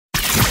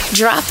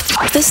Drop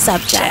the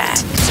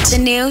Subject. The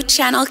new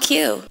Channel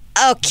Q.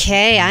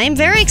 Okay, I'm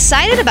very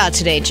excited about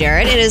today,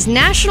 Jared. It is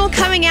National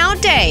Coming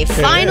Out Day.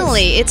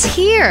 Finally, it's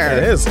here.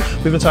 It is.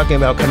 We've been talking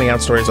about coming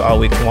out stories all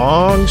week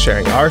long,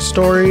 sharing our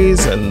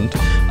stories and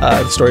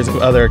stories of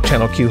other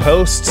Channel Q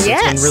hosts.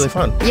 Yes. It's been really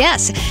fun.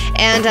 Yes.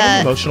 And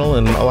emotional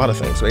and a lot of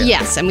things. Yeah.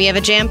 Yes, and we have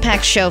a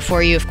jam-packed show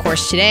for you, of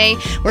course, today.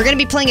 We're going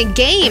to be playing a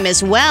game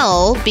as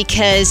well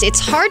because it's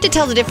hard to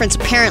tell the difference,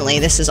 apparently.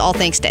 This is all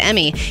thanks to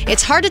Emmy.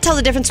 It's hard to tell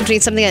the difference between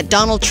something that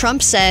Donald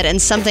Trump said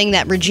and something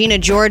that Regina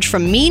George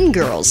from Mean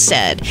Girls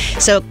said.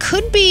 So it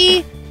could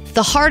be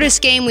the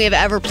hardest game we have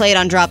ever played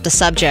on Drop the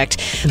Subject.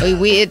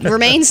 It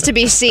remains to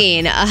be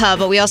seen,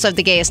 but we also have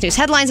the gayest news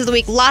headlines of the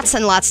week. Lots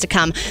and lots to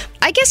come.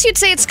 I guess you'd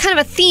say it's kind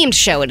of a themed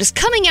show. It is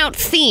coming out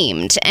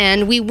themed,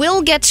 and we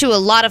will get to a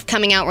lot of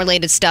coming out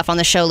related stuff on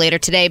the show later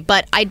today,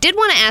 but I did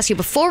want to ask you,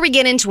 before we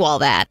get into all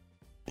that,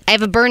 I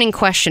have a burning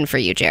question for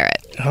you, Jared.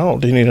 Oh,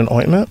 do you need an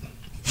ointment?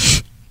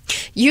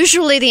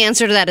 Usually the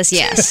answer to that is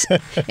yes.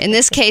 In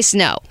this case,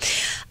 no.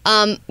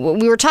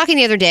 We were talking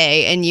the other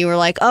day, and you were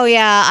like, oh,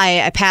 yeah,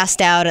 I passed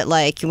out at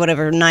like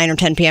whatever, 9 or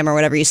 10 p.m. or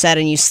whatever you said,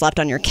 and you slept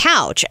on your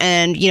couch.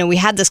 And, you know, we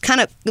had this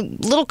kind of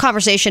little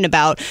conversation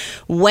about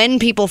when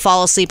people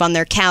fall asleep on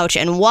their couch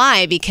and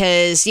why,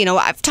 because, you know,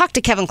 I've talked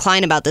to Kevin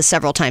Kline about this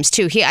several times,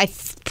 too. I'm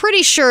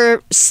pretty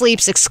sure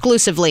sleeps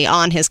exclusively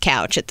on his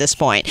couch at this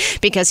point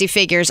because he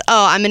figures,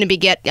 oh, I'm going to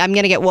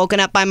get woken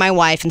up by my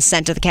wife and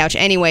sent to the couch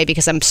anyway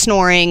because I'm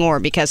snoring or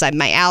because I have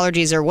my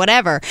allergies or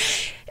whatever.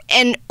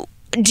 And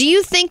do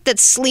you think that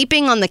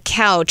sleeping on the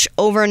couch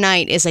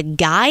overnight is a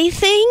guy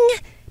thing?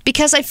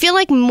 Because I feel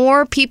like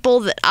more people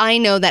that I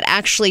know that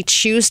actually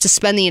choose to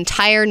spend the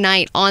entire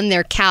night on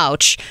their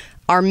couch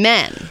are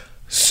men.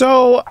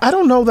 So I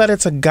don't know that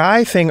it's a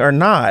guy thing or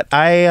not.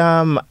 I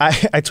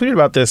tweeted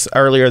about this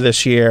earlier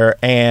this year,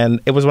 and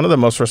it was one of the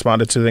most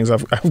responded to things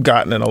I've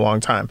gotten in a long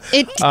time.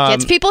 It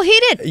gets people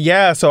heated.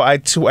 Yeah, so I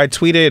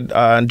tweeted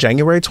on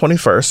January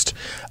 21st.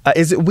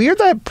 Is it weird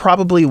that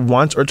probably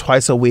once or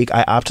twice a week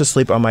I opt to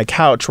sleep on my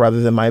couch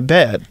rather than my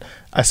bed?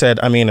 I said,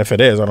 I mean, if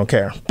it is, I don't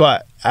care.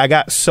 But I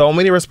got so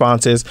many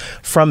responses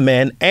from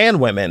men and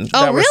women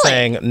that were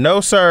saying,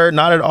 no, sir,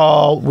 not at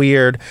all,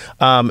 weird.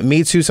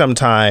 Me too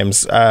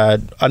sometimes.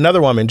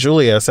 Another woman,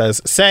 Julia,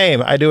 says,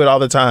 same, I do it all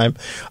the time.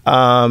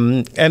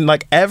 And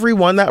like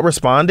everyone that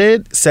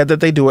responded said that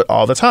they do it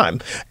all the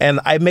time. And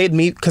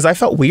because I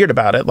felt weird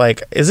about it.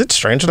 Like, is it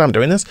strange that I'm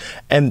doing this?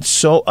 And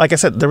so, like I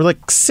said, there were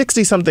like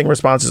 60 something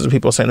responses of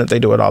people saying that they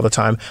do it all the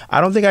time.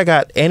 I don't think I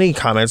got any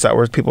comments that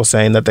were people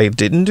saying that they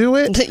didn't do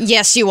it.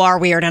 Yes, you are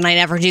weird, and I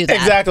never do that.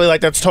 Exactly,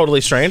 like that's totally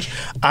strange.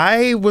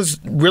 I was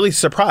really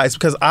surprised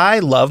because I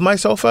love my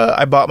sofa.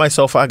 I bought my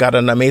sofa. I got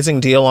an amazing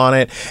deal on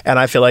it, and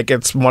I feel like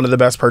it's one of the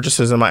best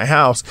purchases in my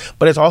house,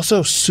 but it's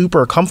also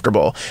super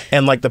comfortable.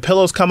 And like the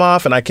pillows come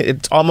off, and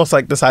it's almost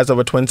like the size of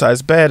a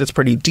twin-size bed. It's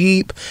pretty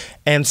deep.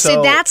 And so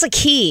see, that's a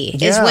key,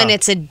 is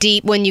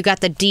when you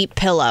got the deep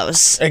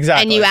pillows.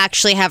 Exactly. And you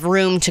actually have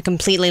room to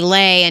completely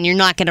lay, and you're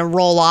not going to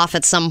roll off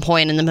at some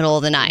point in the middle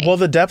of the night. Well,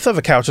 the depth of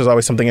a couch is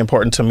always something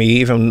important to me,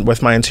 even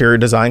with my interior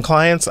design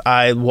clients.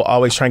 I will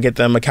always try and get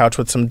them a couch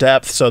with some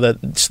depth so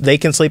that they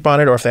can sleep on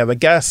it, or if they have a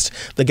guest,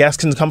 the guest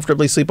can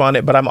comfortably sleep on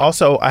it. But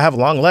I have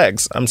long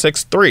legs. I'm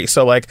 6'3",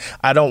 so like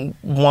I don't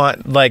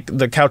want like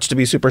the couch to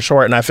be super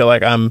short, and I feel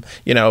like I'm,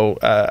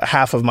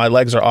 half of my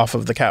legs are off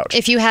of the couch.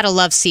 If you had a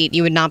love seat,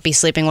 you would not be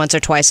sleeping once or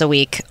twice a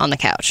week on the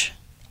couch.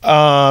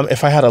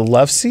 If I had a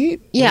love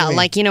seat? Yeah,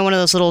 like, one of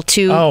those little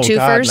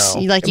twofers?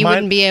 No. Like, you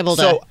wouldn't be able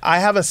to... So, I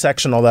have a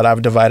sectional that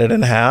I've divided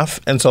in half,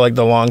 and so, like,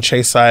 the long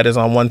chase side is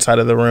on one side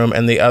of the room,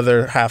 and the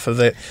other half of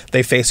it,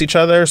 they face each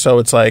other, so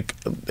it's like,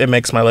 it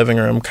makes my living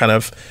room kind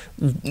of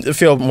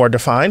feel more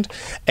defined,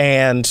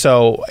 and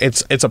so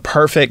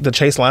the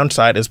chase lounge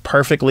side is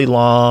perfectly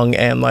long,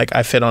 and, like,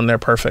 I fit on there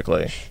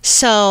perfectly.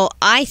 So,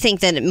 I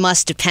think that it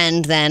must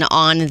depend, then,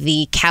 on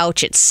the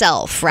couch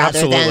itself,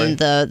 rather than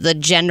the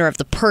gender of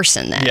the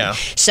person, then. Yeah.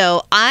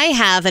 So I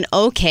have an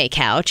okay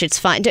couch. It's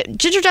fine.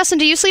 Ginger Justin,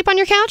 do you sleep on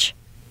your couch?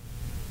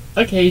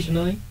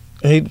 Occasionally.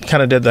 He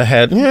kind of did the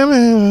head.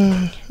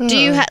 Do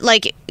you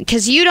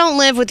because you don't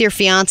live with your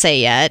fiance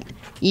yet.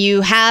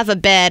 You have a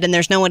bed and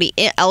there's nobody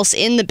else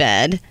in the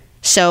bed.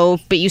 So,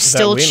 but you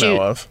still choose.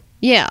 Know of.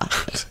 Yeah.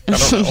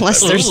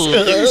 Unless there's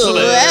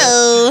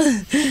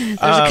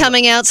a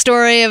coming out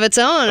story of its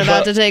own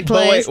about to take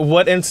place. But wait,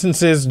 what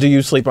instances do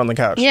you sleep on the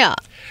couch? Yeah.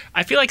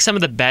 I feel like some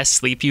of the best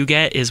sleep you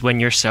get is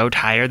when you're so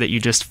tired that you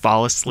just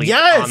fall asleep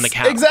on the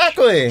couch. Yes,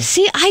 exactly.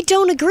 See, I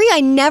don't agree.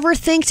 I never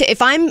think if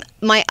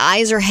my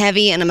eyes are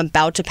heavy and I'm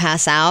about to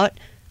pass out,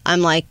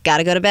 I'm like,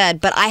 gotta go to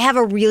bed. But I have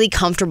a really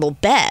comfortable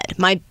bed.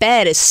 My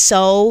bed is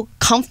so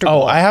comfortable.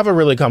 Oh, I have a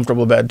really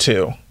comfortable bed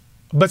too.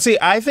 But see,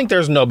 I think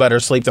there's no better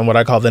sleep than what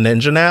I call the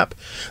ninja nap.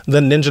 The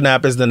ninja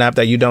nap is the nap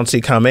that you don't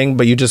see coming,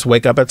 but you just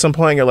wake up at some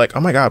point and you're like, oh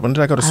my God, when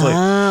did I go to sleep?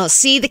 Oh,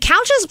 see, the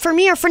couches for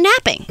me are for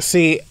napping.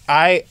 See,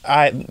 I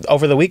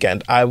over the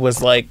weekend, I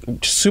was like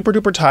super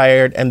duper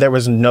tired, and there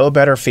was no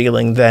better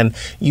feeling than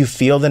you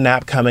feel the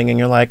nap coming and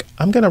you're like,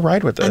 I'm going to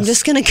ride with this. I'm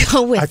just going to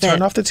go with it. I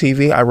turned off the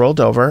TV, I rolled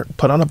over,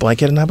 put on a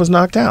blanket, and I was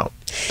knocked out.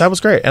 That was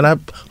great. And I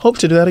hope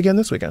to do that again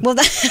this weekend. Well,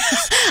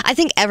 I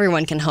think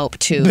everyone can hope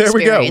to there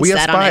we go. experience We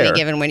that aspire. on any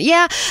given win.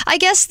 Yeah, I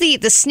guess the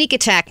sneak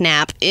attack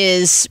nap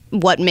is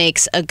what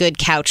makes a good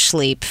couch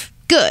sleep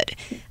good.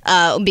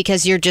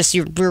 Because you're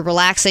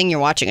relaxing, you're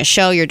watching a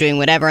show, you're doing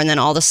whatever, and then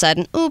all of a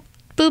sudden,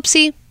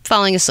 boopsie,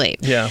 falling asleep.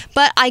 Yeah.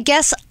 But I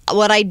guess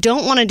what I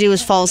don't want to do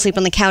is fall asleep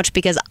on the couch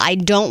because I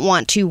don't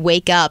want to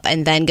wake up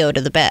and then go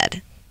to the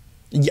bed.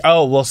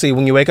 Oh, well, see,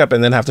 when you wake up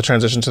and then have to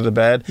transition to the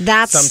bed,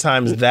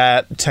 sometimes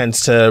that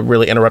tends to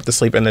really interrupt the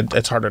sleep, and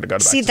it's harder to go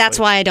to bed. See, that's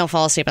why I don't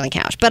fall asleep on the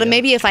couch. But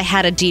maybe if I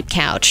had a deep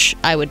couch,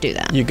 I would do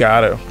that. You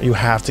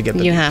have to get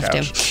the deep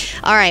couch.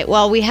 All right,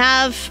 well, we've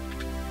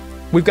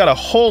got a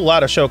whole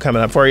lot of show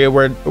coming up for you.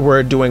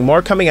 We're doing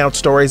more coming out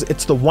stories.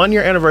 It's the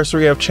 1-year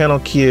anniversary of Channel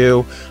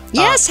Q.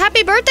 Yes,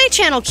 happy birthday,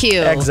 Channel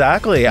Q.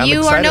 Exactly.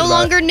 You are no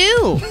longer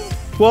new.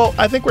 Well,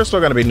 I think we're still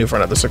going to be new for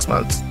another 6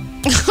 months.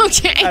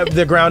 Okay.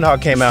 The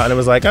groundhog came out and it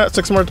was like,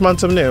 6 more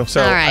months of new.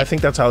 So right. I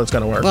think that's how it's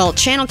going to work. Well,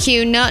 Channel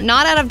Q, not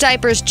out of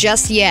diapers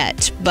just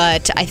yet,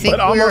 but I think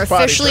we're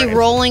officially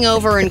rolling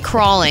over and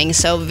crawling.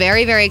 So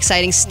very, very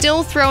exciting.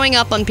 Still throwing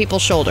up on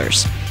people's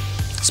shoulders.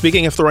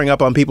 Speaking of throwing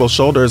up on people's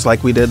shoulders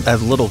like we did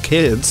as little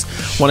kids,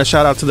 want to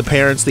shout out to the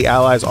parents, the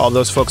allies, all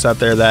those folks out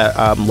there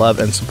that love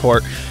and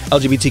support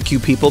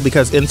LGBTQ people,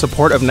 because in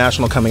support of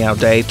National Coming Out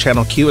Day,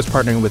 Channel Q is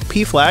partnering with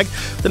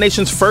PFLAG, the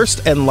nation's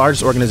first and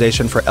largest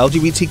organization for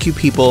LGBTQ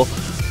people,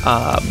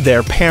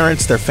 their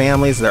parents, their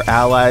families, their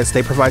allies.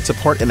 They provide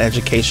support and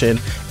education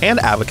and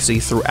advocacy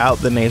throughout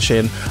the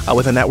nation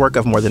with a network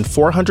of more than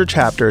 400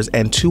 chapters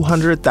and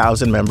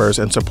 200,000 members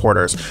and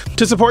supporters.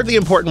 To support the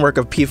important work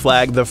of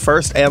PFLAG, the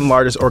first and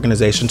largest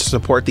organization to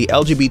support the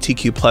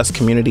LGBTQ plus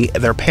community,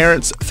 their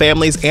parents,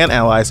 families, and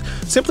allies,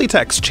 simply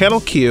text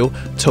Channel Q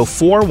to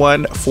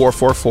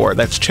 41444.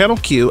 That's Channel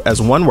Q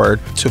as one word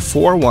to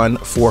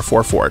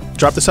 41444.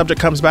 Drop the Subject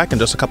comes back in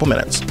just a couple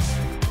minutes.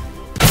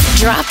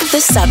 Drop the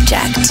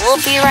Subject. We'll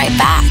be right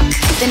back.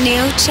 The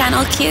new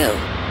Channel Q.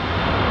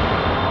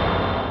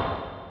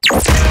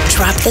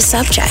 Drop the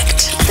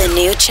Subject. The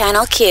new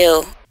Channel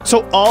Q.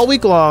 So all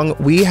week long,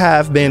 we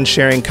have been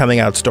sharing coming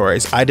out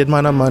stories. I did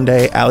mine on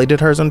Monday. Allie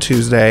did hers on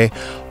Tuesday.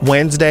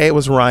 Wednesday, it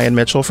was Ryan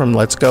Mitchell from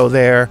Let's Go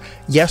There.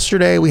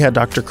 Yesterday, we had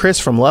Dr. Chris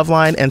from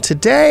Loveline. And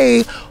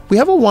today, we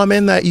have a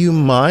woman that you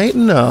might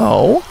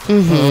know.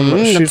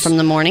 She's from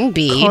the Morning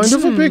Beat. Kind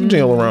of a big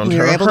deal around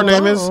here. Her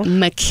name is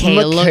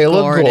Michaela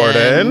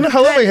Gordon.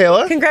 Hello,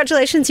 Michaela.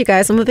 Congratulations, you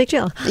guys. I'm a big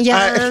deal.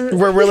 Yeah.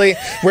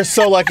 We're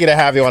so lucky to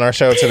have you on our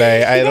show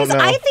today. I don't know.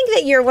 I think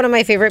that you're one of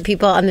my favorite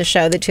people on the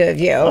show, the two of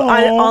you,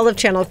 on all of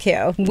Channel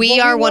Q. We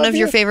are one of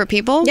your favorite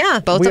people?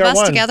 Yeah. Both of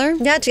us together?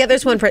 Yeah, together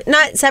as one person.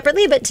 Not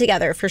separately, but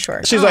together for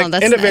sure. She's like,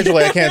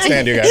 individually, I can't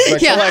stand you guys. But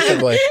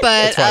collectively.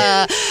 But,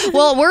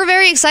 well, we're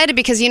very excited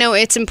because,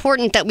 it's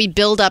important that we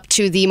build up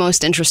to the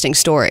most interesting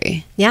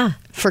story. Yeah.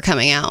 For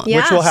coming out.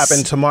 Yes. Which will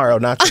happen tomorrow,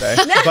 not today.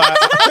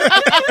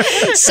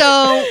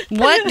 So,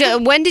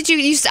 when did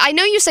you I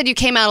know you said you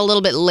came out a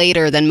little bit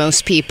later than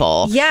most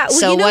people. Yeah. Well,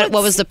 so what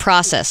was the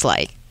process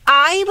like?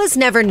 I was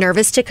never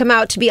nervous to come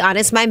out, to be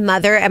honest. My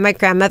mother and my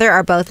grandmother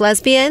are both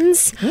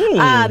lesbians.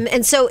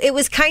 And so it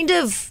was kind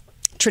of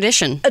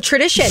tradition. A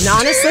tradition,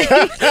 honestly.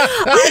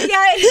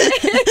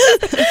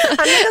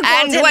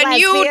 And when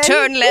you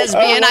turn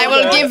lesbian, I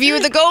will give you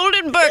the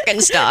golden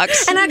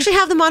Birkenstocks. And I actually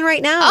have them on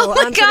right now. Oh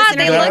my God,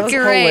 they look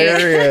great.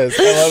 Hilarious.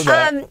 I love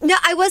that. No,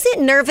 I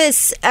wasn't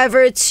nervous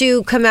ever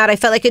to come out. I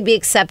felt like it'd be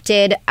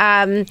accepted.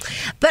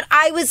 But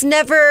I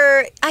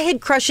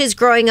had crushes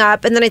growing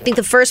up. And then I think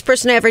the first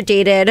person I ever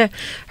dated,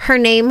 her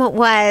name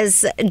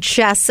was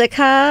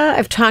Jessica.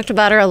 I've talked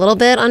about her a little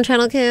bit on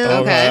Channel Q.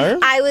 Okay.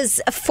 I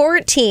was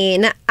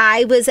 14.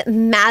 I was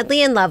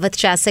madly in love with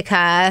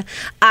Jessica.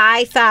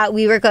 I thought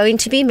we were going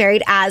to be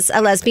married, as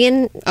a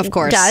lesbian of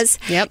course does.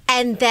 Yep.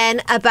 And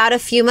then about a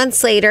few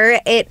months later,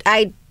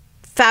 I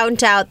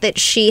found out that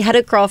she had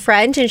a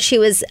girlfriend and she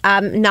was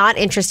not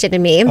interested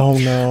in me. Oh,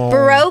 no.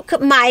 Broke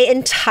my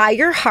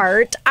entire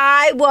heart.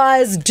 I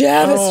was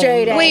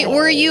devastated. Wait,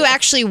 were you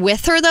actually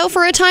with her, though,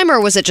 for a time, or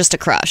was it just a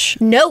crush?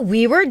 No,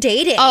 we were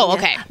dating. Oh,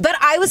 okay. But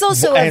I was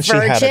also a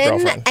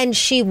virgin, and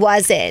she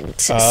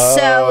wasn't. Oh.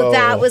 So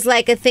that was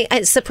like a thing.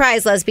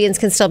 Surprise, lesbians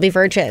can still be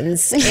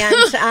virgins.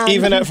 And,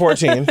 even at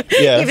 14.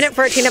 Yeah. Even at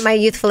 14 at my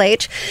youthful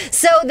age.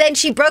 So then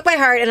she broke my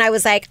heart, and I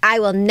was like, I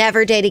will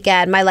never date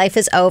again. My life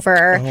is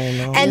over. Oh,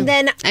 no. And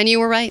then you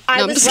were right.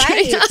 I was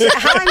right.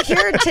 How I'm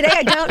here today,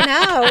 I don't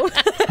know.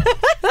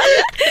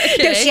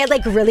 Okay. No, she had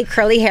like really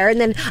curly hair, and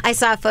then I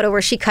saw a photo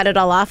where she cut it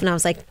all off, and I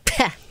was like,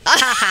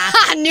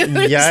 I knew who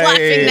was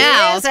laughing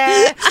now.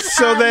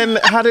 So then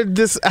how did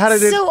it?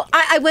 So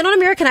I went on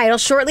American Idol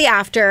shortly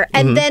after,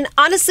 and then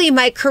honestly,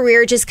 my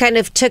career just kind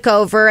of took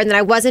over, and then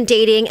I wasn't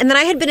dating, and then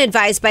I had been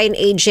advised by an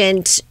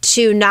agent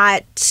to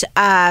not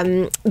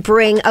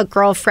bring a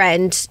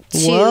girlfriend to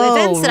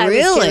events that I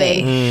was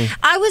doing.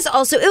 I was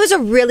also, it was a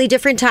really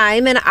different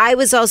time, and I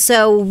was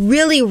also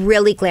really,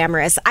 really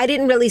glamorous. I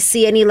didn't really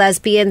see any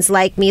lesbians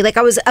like me. Like,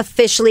 I was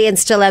officially and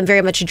still am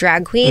very much a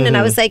drag queen, and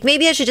I was like,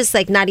 maybe I should just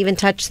like not even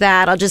touch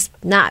that. I'll just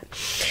not.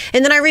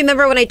 And then I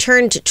remember when I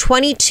turned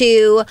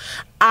 22,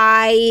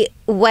 I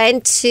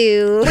went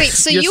to... Wait,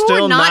 so you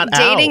were not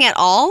dating at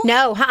all?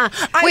 No,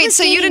 Wait,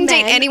 so you didn't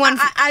date anyone?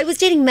 I was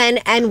dating men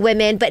and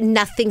women, but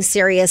nothing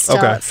serious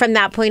still from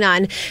that point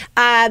on.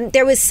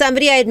 There was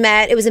somebody I had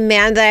met. It was a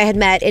man that I had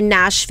met in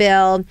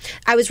Nashville.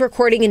 I was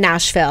recording in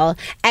Nashville,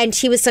 and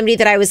he was somebody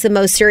that I was the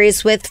most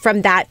serious with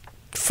from that.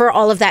 For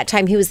all of that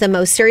time, he was the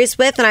most serious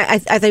with, and I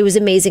thought he was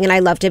amazing, and I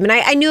loved him. And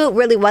I knew it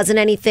really wasn't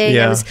anything.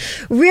 I was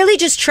really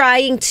just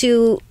trying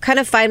to kind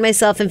of find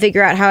myself and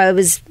figure out how I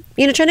was,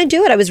 trying to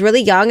do it. I was really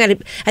young.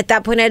 At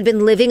that point, I had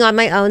been living on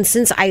my own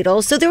since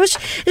Idol. So there was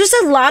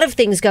a lot of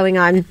things going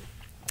on.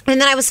 And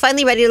then I was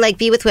finally ready to like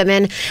be with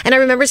women. And I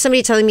remember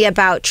somebody telling me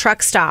about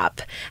Truck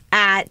Stop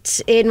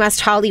in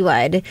West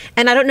Hollywood.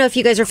 And I don't know if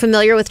you guys are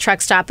familiar with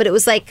Truck Stop, but it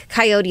was like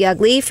Coyote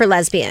Ugly for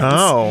lesbians.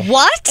 Oh.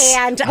 What?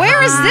 And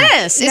where is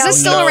this? Is this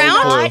still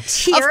around? Of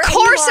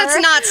course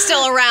it's not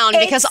still around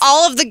because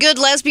all of the good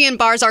lesbian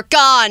bars are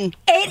gone.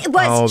 It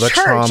was church.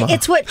 Trauma.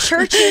 It's what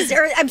church is,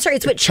 or I'm sorry,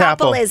 it's what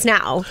chapel is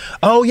now.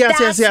 Oh, yes.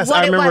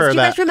 I remember that. Do you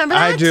guys remember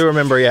that? I do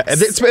remember, yeah.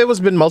 It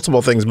was been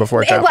multiple things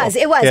before chapel.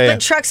 It was. Yeah,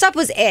 but Truck Stop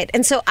was it.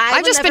 And so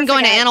I've just been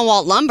going to Anna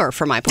Walt Lumber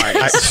for my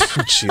parties.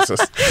 Jesus.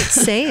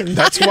 Same.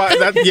 That's why, so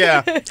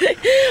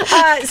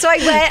I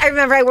went, I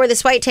remember I wore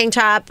this white tank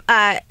top,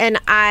 and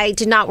I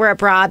did not wear a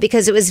bra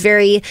because it was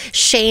very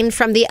Shane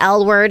from the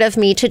L Word of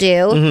me to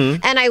do.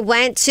 And I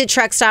went to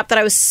Truck Stop that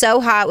I was so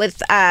hot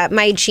with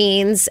my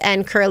jeans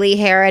and curly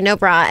hair and no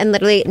bra, and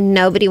literally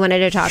nobody wanted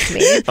to talk to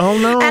me. Oh,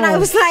 no. And I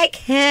was like,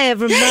 hey,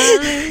 everybody.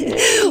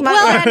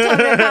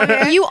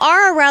 You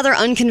are a rather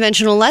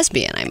unconventional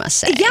lesbian, I must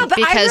say. Yeah, but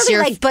because I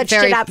really you're butched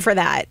it up for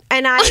that.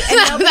 And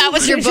that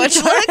was your butch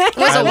look?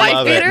 Was a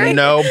wife beater?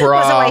 No bra.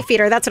 It was a wife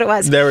beater. That's what it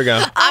was. There we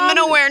go. I'm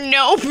gonna wear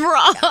no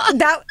bra.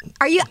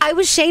 I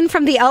was Shane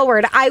from the L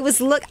Word. I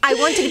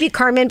wanted to be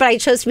Carmen, but I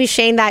chose to be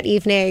Shane that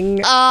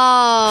evening.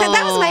 Oh,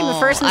 that was my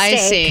first mistake. I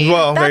see.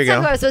 Well, there you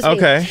go. That's how I was supposed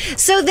to be.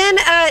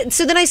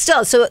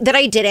 So then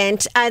I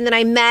didn't, and then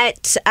I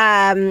met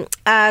a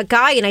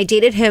guy, and I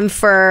dated him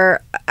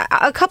for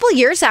a couple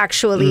years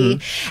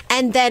actually,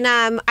 and then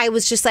I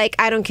was just like,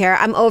 I don't care.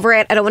 I'm over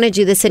it. I don't want to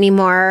do this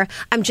anymore.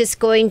 I'm just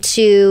going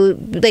to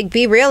like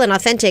be real and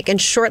authentic. And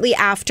shortly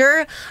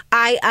after,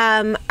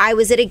 I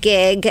was at a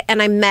gig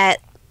and I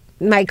met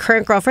my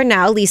current girlfriend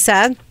now,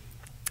 Lisa,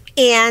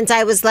 and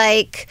I was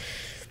like,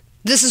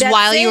 this is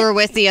while you were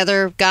with the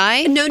other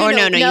guy? No.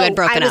 You had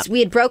broken up. We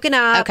had broken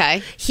up.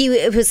 Okay. He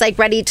was like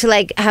ready to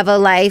like have a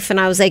life, and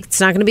I was like,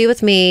 it's not going to be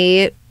with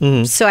me.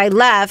 So I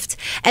left,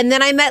 and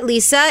then I met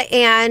Lisa,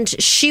 and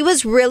she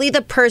was really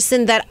the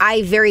person that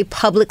I very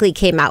publicly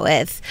came out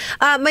with.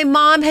 My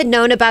mom had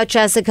known about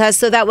Jessica,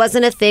 so that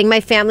wasn't a thing. My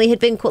family had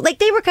been cool. Like,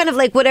 they were kind of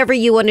like, whatever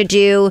you want to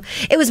do.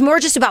 It was more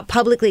just about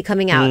publicly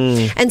coming out.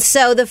 And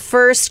so the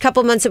first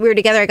couple months that we were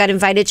together, I got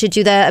invited to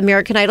do the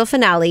American Idol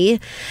finale,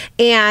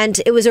 and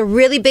it was a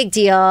really big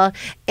deal.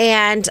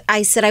 And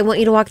I said, I want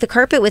you to walk the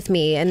carpet with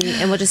me, and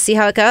we'll just see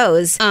how it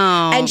goes.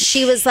 Oh. And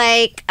she was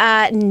like,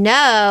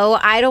 no,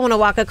 I don't want to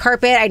walk a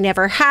carpet. I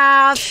never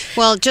have.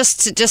 Well,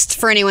 just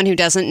for anyone who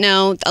doesn't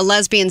know, a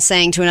lesbian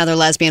saying to another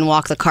lesbian,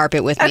 walk the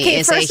carpet with me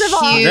is a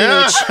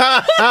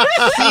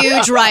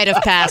huge rite of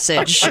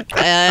passage.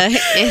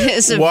 It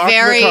is walk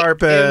very the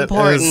carpet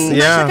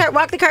important.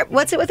 Walk the carpet.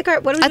 What's it with the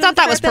carpet? I thought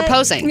that was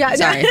proposing. Yeah,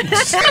 sorry.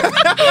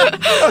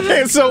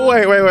 Okay, so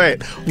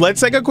wait.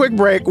 Let's take a quick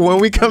break. When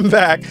we come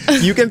back,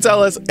 you can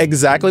tell us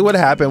exactly what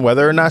happened,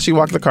 whether or not she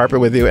walked the carpet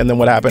with you, and then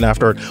what happened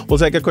afterward. We'll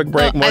take a quick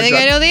break. I think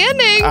I know the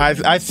ending.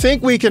 I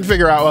think we can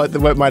figure out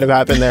what might have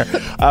happened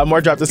there.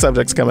 More Drop the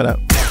Subjects coming up.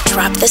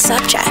 Drop the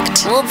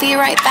Subject. We'll be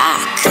right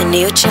back. The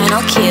new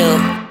Channel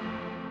Q.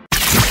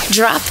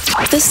 Drop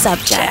the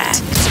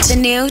Subject. The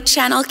new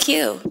Channel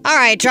Q. All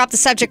right, Drop the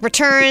Subject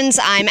returns.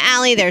 I'm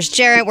Allie. There's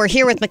Jarrett. We're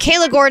here with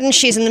Michaela Gordon.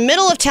 She's in the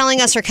middle of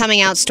telling us her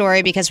coming out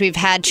story because we've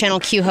had Channel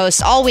Q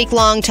hosts all week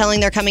long telling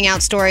their coming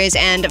out stories.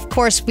 And, of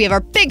course, we have our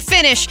big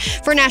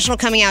finish for National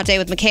Coming Out Day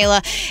with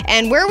Michaela.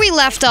 And where we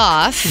left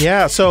off...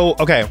 Yeah, so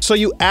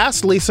you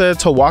asked Lisa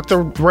to walk the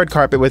red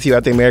carpet with you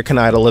at the American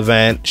Idol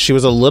event. She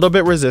was a little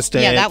bit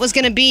resistant. Yeah, that was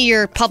going to be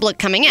your public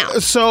coming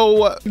out.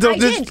 So...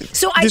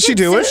 Did she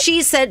do it?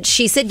 She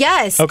said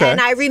yes. Okay.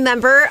 And I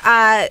remember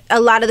a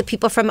lot of the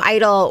people from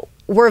Idol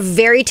were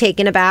very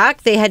taken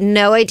aback. They had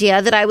no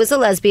idea that I was a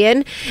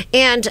lesbian.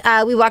 And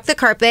we walked the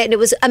carpet, and it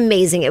was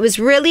amazing. It was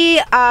really,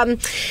 it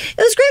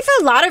was great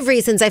for a lot of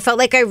reasons. I felt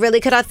like I really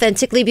could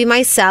authentically be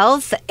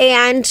myself.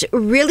 And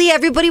really,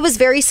 everybody was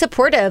very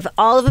supportive.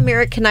 All of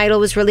American Idol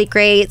was really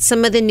great.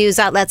 Some of the news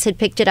outlets had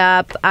picked it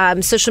up.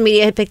 Social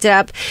media had picked it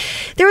up.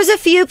 There was a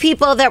few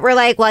people that were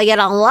like, well, you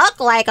don't look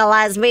like a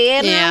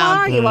lesbian. Yeah.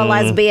 Are you a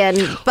lesbian?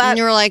 But And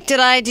you were like,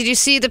 did you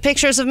see the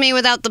pictures of me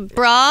without the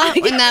bra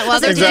in that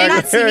weather? Did you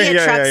not see me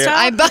at truck stop?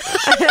 I At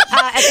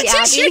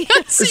the Did you Abbey?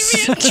 not see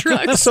me at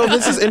truck So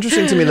this is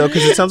interesting to me, though,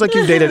 because it sounds like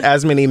you've dated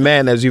as many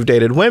men as you've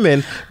dated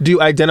women. Do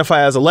you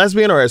identify as a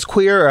lesbian or as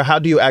queer, or how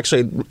do you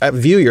actually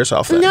view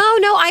yourself then? No,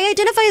 I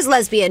identify as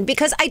lesbian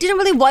because I didn't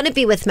really want to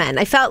be with men.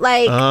 I felt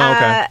like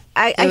okay.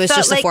 I It was felt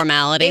just a like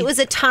formality. It was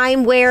a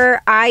time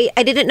where I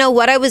didn't know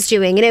what I was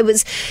doing. And it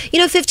was,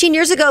 15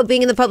 years ago,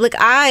 being in the public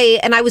eye,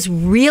 and I was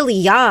really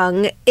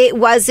young, it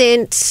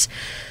wasn't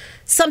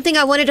something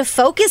I wanted to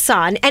focus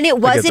on, and it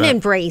wasn't that.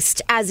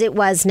 embraced as it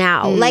was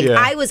now. Yeah.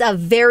 I was a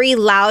very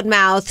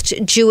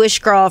loudmouthed Jewish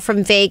girl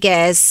from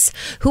Vegas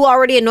who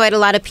already annoyed a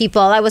lot of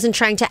people. I wasn't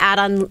trying to add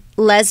on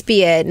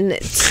lesbian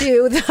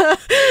to the,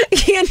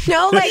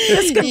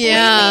 this completely.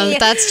 Yeah,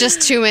 that's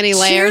just too many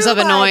layers Too of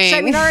much. annoying.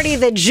 I mean, already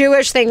the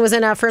Jewish thing was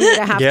enough for me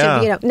to have Yeah.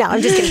 to, no,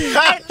 I'm just kidding.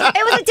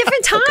 It was a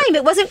different time.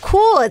 It wasn't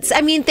cool.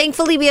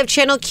 Thankfully we have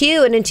Channel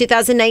Q, and in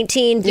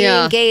 2019,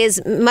 being gay is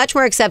much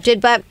more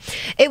accepted, but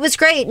it was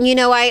great.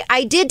 And,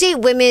 I did date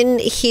women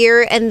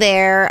here and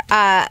there,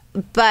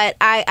 but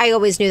I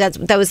always knew that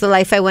was the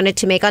life I wanted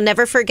to make. I'll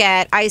never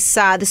forget,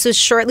 this was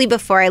shortly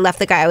before I left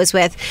the guy I was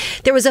with.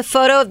 There was a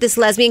photo of this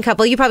lesbian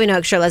couple. You probably know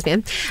because you're a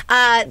lesbian.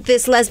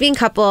 This lesbian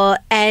couple,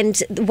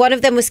 and one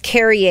of them was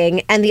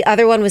carrying, and the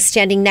other one was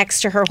standing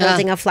next to her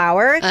holding a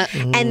flower.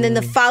 And then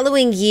the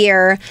following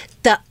year,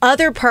 the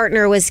other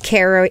partner was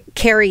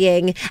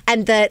carrying,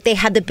 and they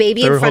had the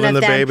baby in front of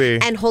them baby.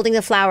 and holding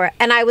the flower.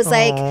 And I was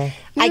like,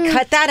 I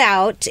cut that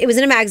out. It was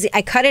in a magazine.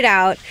 I cut it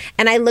out,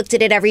 and I looked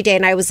at it every day,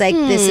 and I was like,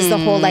 this is the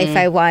whole life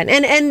I want.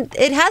 And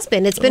it has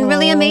been. It's been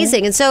really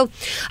amazing. And so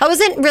I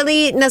wasn't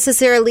really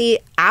necessarily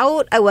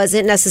out. I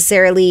wasn't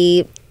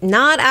necessarily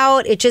not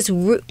out.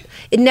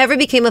 It never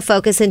became a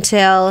focus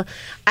until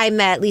I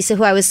met Lisa,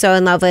 who I was so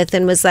in love with,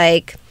 and was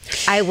like,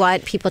 I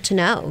want people to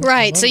know.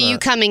 Right. So you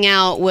coming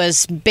out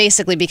was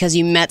basically because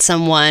you met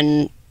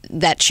someone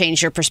that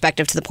changed your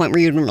perspective to the point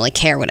where you didn't really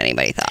care what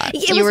anybody thought.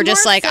 It You was were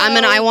just more like, so-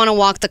 I want to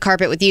walk the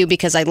carpet with you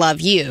because I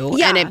love you.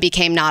 Yeah. And it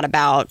became not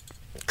about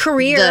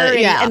career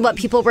Yeah. and what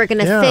people were going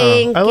to Yeah,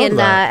 think, I love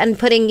that. and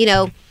putting,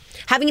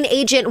 having an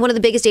agent, one of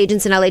the biggest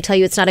agents in LA, tell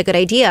you it's not a good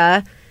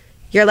idea.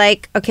 You're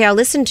like, okay, I'll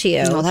listen to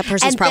you. Well, that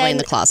person's probably in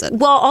the closet.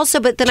 Well, also,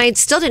 but then I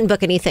still didn't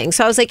book anything.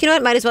 So I was like, you know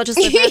what? Might as well just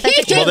live my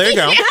authentic Well, truth. there you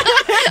go.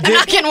 I'm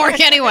not getting work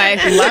anyway.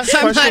 Last So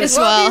I question. might as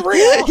well.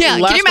 Yeah.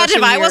 Last Can you imagine if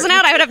question I here. wasn't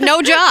out? I would have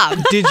no job.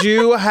 Did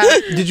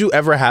you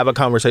ever have a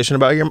conversation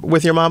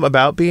with your mom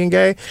about being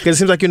gay? Because it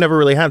seems like you never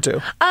really had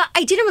to.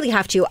 I didn't really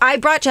have to. I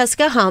brought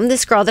Jessica home,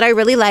 this girl that I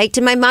really liked,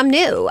 and my mom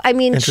knew. I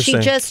mean, she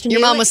Interesting. just knew.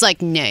 Your mom it. was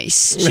like,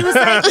 nice. She was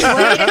like, wait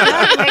a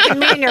minute, making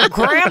me and your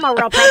grandma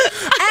real proud.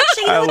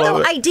 Actually, you know what,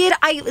 love though?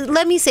 it.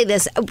 Let me say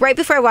this. Right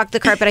before I walked the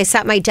carpet, I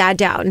sat my dad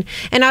down,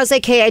 and I was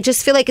like, hey, I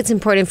just feel like it's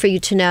important for you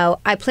to know,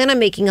 I plan on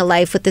making a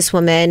life with this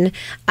woman.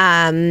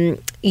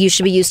 You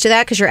should be used to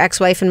that because your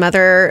ex-wife and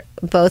mother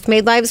both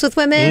made lives with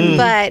women,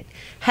 but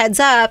heads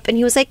up. And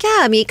he was like,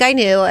 yeah, Meek, I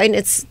knew, and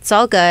it's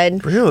all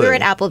good. Really? We were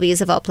at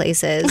Applebee's of all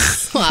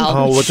places. Well,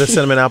 Oh, with the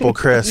cinnamon apple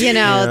crisp.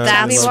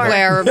 that's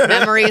where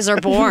memories are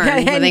born.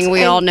 I think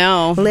we all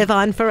know. Live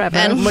on forever.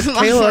 And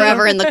Michaela,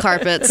 forever in the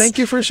carpets. Thank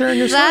you for sharing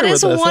your story That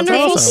is with a us. That's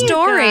wonderful awesome.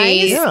 story.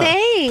 Guys, Yeah.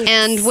 thanks.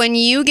 And when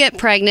you get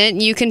pregnant,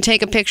 you can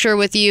take a picture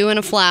with you and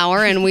a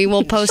flower, and we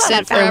will post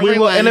it for And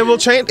everyone. it will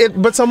change it,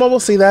 but someone will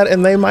see that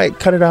and they might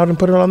cut it out and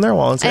put it on their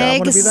wall and say, I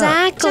want to be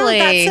that.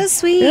 Exactly. Oh, that's so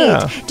sweet.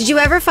 Yeah. Did you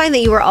ever find that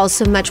you were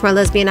also much more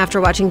lesbian after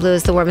watching Blue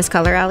is the Warmest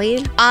Color,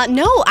 Allie?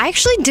 No, I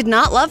actually did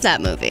not love that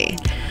movie.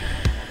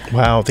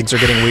 Wow, things are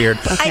getting weird.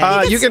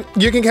 think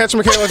You can catch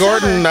Michaela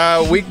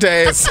Gordon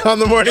weekdays on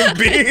the Morning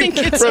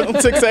Beat from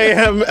 6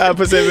 a.m.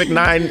 Pacific,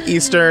 9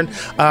 Eastern.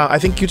 I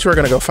think you two are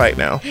going to go fight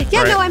now.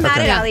 Yeah, right? no, I'm mad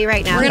Okay. at Allie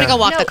right now. We're gonna go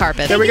walk the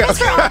carpet. Thank we you go. guys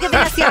for all giving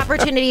us the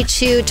opportunity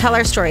to tell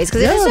our stories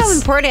because it is Yes. so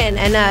important.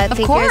 And thank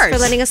you guys course. for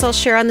letting us all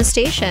share on the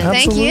station.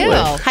 Thank you.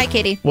 Absolutely. Hi,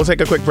 Katie. We'll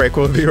take a quick break.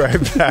 We'll be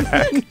right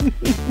back.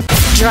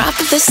 Drop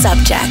the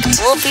subject.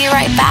 We'll be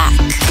right back.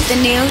 The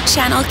new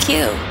Channel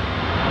Q.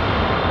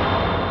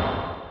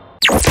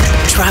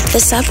 Drop the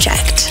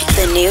subject.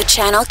 The new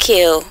Channel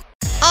Q.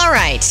 All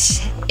right.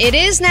 It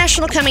is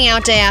National Coming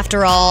Out Day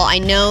after all. I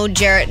know,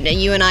 Jarrett,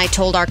 you and I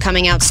told our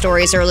coming out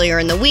stories earlier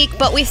in the week,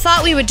 but we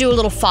thought we would do a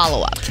little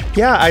follow-up.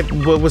 Yeah,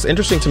 what was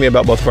interesting to me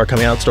about both of our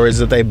coming out stories is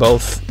that they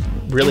both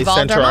really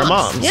Involved center our our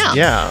moms. moms.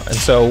 Yeah. And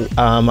so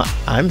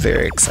I'm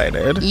very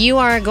excited. You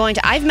are going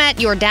to... I've met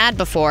your dad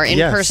before in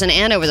Yes. person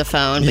and over the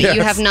phone, but you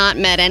Yes. have not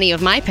met any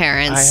of my I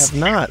parents. have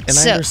not. And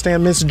So- I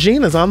understand Miss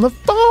Gina's on the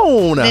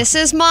phone. This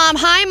is Mom.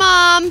 Hi,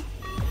 Mom.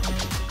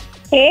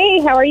 Hey,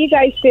 how are you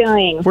guys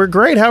doing? We're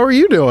great. How are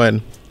you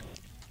doing?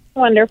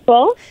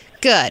 Wonderful.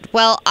 Good.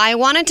 Well, I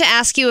wanted to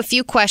ask you a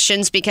few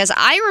questions because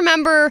I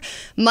remember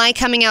my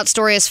coming out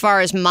story as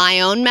far as my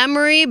own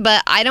memory,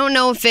 but I don't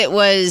know if it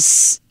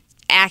was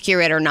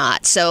accurate or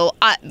not. So,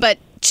 but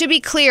to be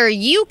clear,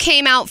 you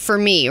came out for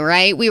me,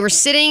 right? We were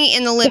sitting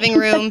in the living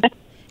room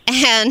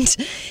and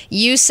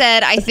you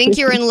said, I think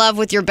you're in love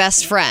with your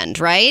best friend,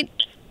 right?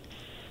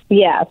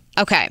 Yes.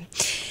 Okay.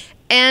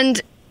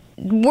 And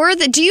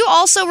do you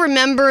also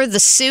remember the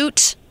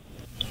suit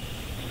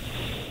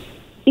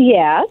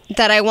Yes.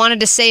 that I wanted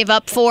to save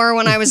up for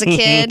when I was a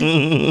kid?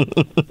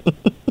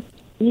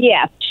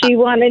 Yes. She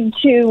wanted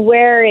to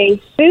wear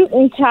a suit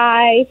and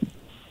tie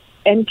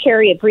and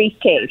carry a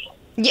briefcase.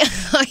 Yeah,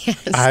 oh,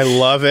 yes. I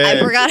love it. I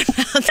forgot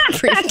about the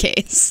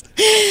briefcase.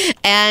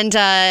 And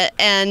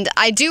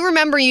I do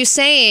remember you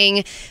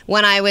saying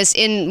when I was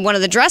in one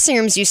of the dressing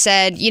rooms, you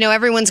said,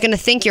 everyone's going to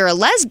think you're a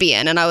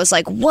lesbian. And I was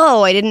like,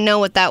 whoa, I didn't know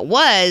what that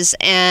was.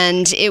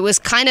 And it was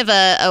kind of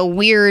a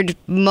weird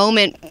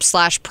moment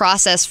 /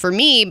 process for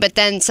me. But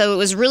then, so it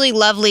was really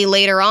lovely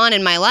later on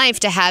in my life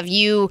to have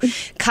you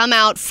come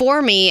out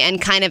for me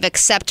and kind of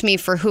accept me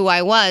for who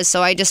I was.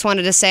 So I just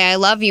wanted to say I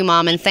love you,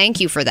 Mom, and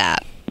thank you for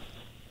that.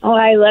 Oh,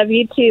 I love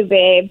you too,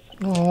 babe.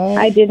 Aww.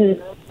 I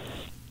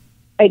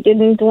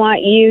didn't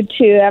want you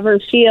to ever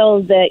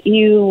feel that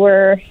you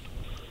were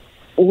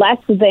less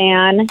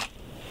than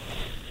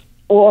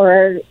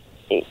or,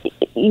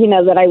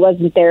 that I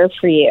wasn't there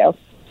for you.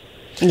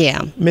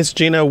 Yeah. Miss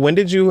Gina, when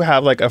did you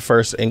have like a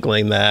first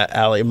inkling that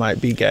Allie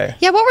might be gay?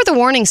 Yeah, what were the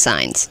warning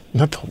signs?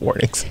 Not the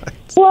warning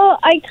signs. Well,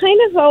 I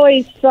kind of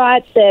always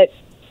thought that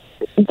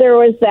there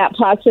was that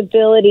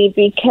possibility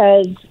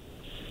because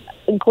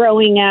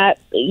growing up,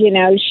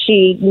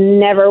 she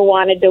never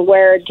wanted to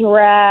wear a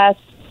dress,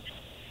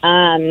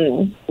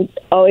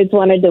 always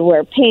wanted to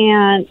wear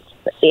pants,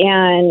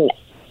 and,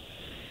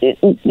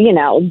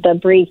 the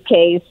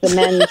briefcase, the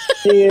men's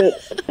suit,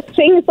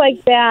 things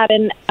like that.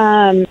 And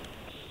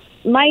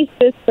my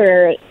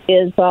sister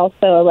is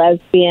also a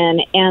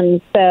lesbian,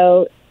 and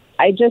so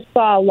I just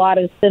saw a lot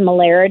of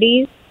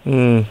similarities.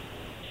 And,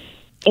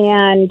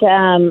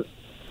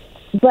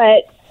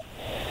 but,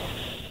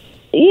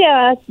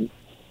 yeah,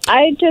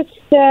 I just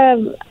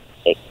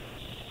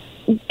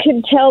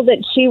could tell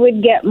that she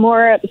would get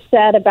more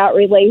upset about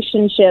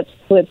relationships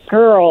with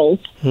girls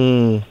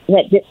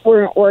that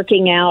weren't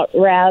working out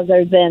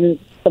rather than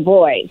the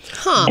boys.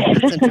 Huh,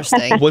 that's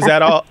interesting. Was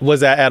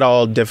that at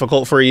all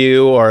difficult for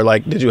you, or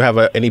like did you have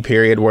any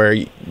period where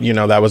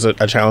that was a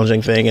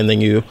challenging thing and then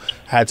you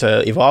had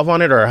to evolve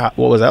on it, or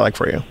what was that like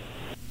for you?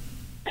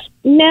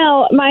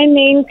 No, my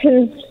main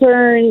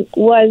concern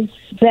was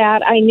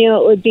that I knew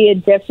it would be a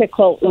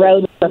difficult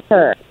road for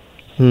her.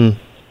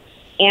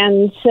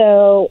 And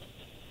so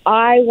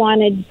I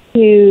wanted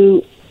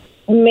to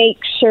make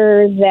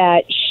sure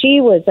that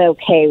she was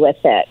okay with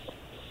it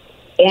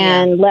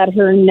and let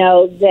her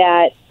know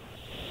that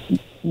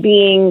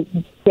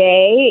being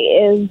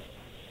gay is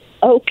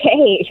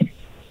okay.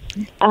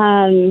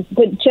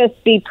 But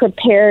just be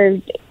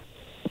prepared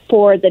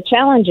for the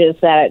challenges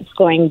that it's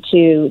going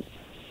to,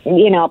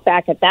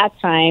 back at that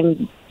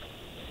time,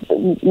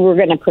 were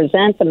going to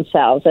present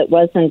themselves. It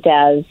wasn't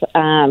as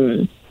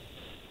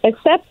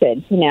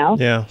accepted,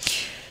 Yeah.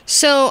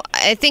 So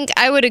I think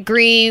I would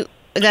agree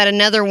that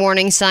another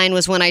warning sign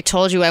was when I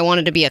told you I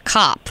wanted to be a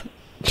cop.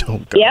 Oh,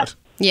 God. Yep.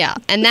 Yeah,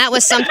 and that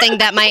was something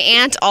that my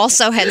aunt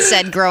also had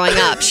said growing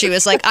up. She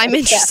was like, I'm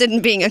interested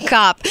in being a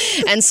cop.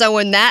 And so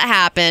when that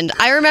happened,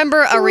 I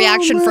remember a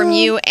reaction from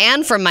you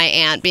and from my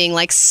aunt being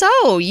like,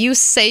 so you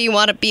say you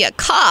want to be a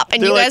cop?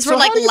 And They're you guys were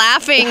like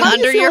laughing how do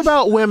you under feel your...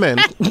 about women?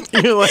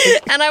 You're like,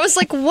 And I was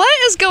like,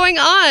 what is going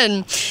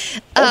on?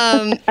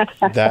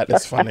 that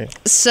is funny.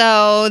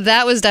 So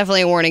that was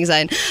definitely a warning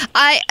sign.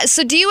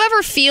 So do you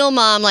ever feel,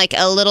 Mom, like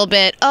a little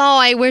bit,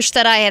 I wish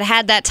that I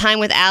had that time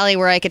with Allie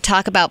where I could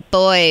talk about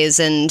boys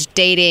and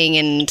dating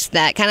and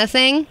that kind of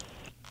thing?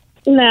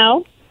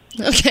 No.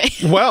 Okay.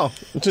 Well,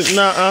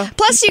 nuh-uh.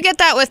 Plus, you get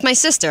that with my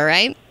sister,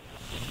 right?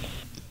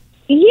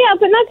 Yeah,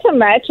 but not so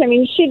much. I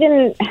mean, she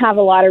didn't have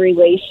a lot of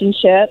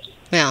relationships.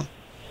 Yeah.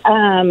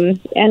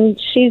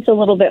 And she's a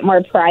little bit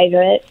more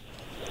private.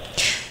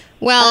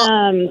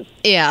 Well,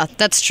 yeah,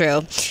 that's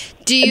true.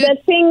 The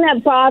thing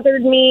that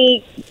bothered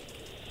me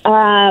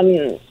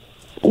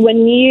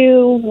when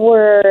you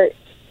were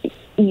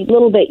a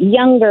little bit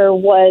younger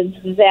was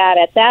that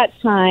at that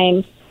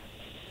time,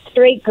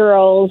 straight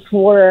girls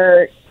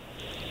were,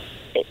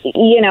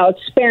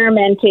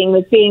 experimenting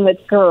with being with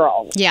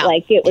girls. Yeah.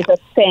 Like it was a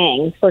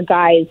thing for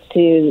guys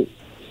to,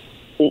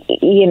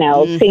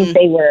 think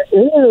they were,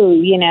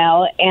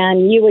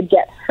 and you would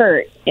get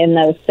hurt in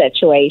those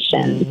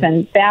situations.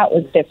 And that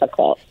was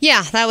difficult.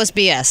 Yeah, that was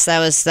BS. That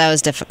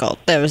was difficult.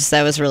 That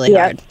was really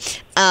hard.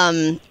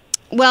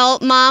 Well,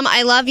 Mom,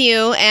 I love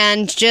you.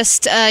 And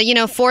just,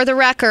 for the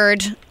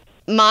record,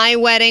 my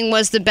wedding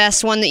was the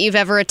best one that you've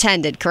ever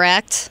attended,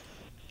 correct?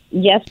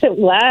 Yes, it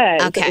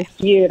was. Okay. It's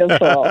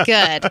beautiful.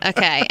 Good.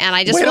 Okay. And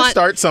I just Way to want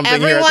start something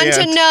here at the everyone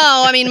to end.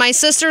 know. I mean, my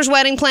sister's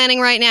wedding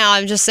planning right now.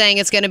 I'm just saying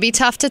it's going to be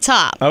tough to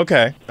top.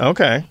 Okay.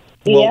 Well,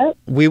 Yep.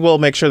 we will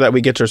make sure that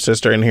we get your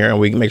sister in here and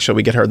we make sure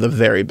we get her the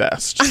very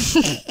best.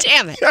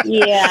 Damn it.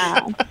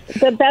 Yeah.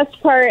 The best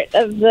part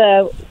of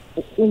the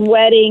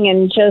wedding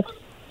and just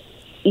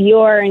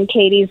your and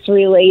Katie's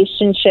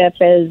relationship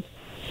is,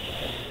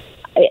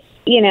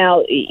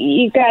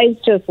 you guys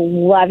just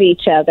love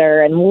each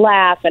other and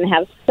laugh and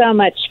have so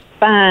much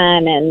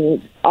fun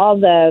and all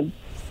the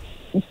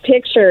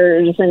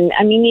pictures. And,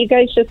 I mean, you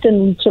guys just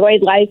enjoy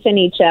life in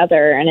each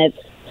other. And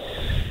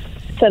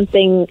it's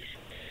something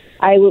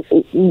I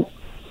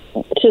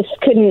just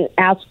couldn't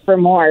ask for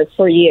more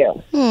for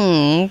you.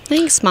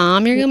 Thanks,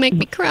 Mom. You're going to make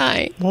me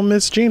cry. Well,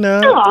 Miss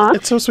Gina, Aw.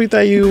 it's so sweet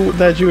that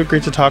you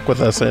agreed to talk with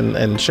us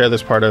and share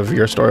this part of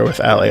your story with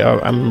Allie.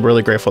 I'm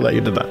really grateful that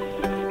you did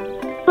that.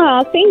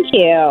 Oh, thank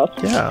you.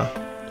 Yeah.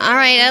 All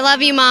right. I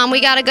love you, Mom.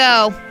 We got to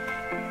go.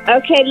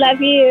 Okay,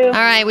 love you. All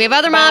right. We have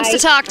other moms Bye. to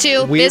talk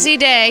to. Busy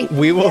day.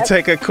 We will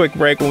take a quick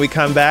break. When we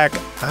come back,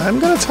 I'm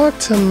going to talk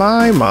to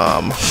my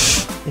mom.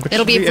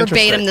 It'll be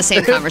verbatim the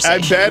same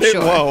conversation. I bet I'm it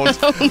sure.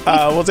 won't.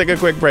 We'll take a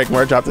quick break.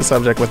 More Drop the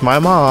Subject with my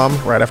mom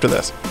right after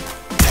this.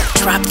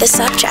 Drop the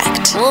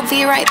subject. We'll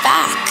be right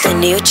back. The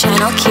new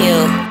Channel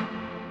Q.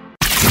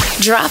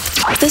 Drop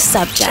the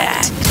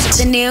subject.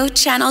 The new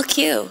Channel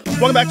Q.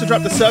 Welcome back to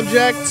Drop the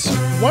Subject.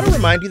 Want to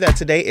remind you that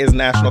today is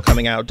National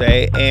Coming Out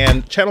Day,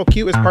 and Channel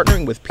Q is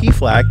partnering with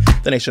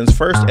PFLAG, the nation's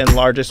first and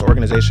largest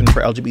organization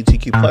for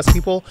LGBTQ plus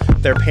people,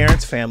 their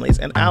parents, families,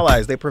 and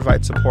allies. They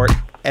provide support,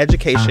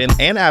 education,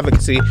 and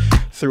advocacy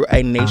through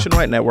a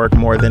nationwide network,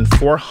 more than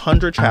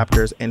 400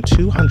 chapters, and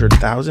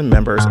 200,000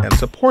 members and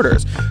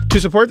supporters. To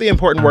support the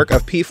important work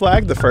of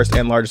PFLAG, the first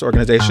and largest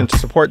organization to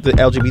support the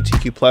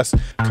LGBTQ plus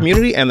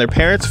community and their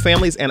parents,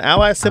 families, and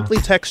allies, simply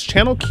text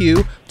Channel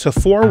Q to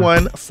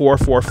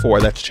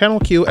 41444. That's Channel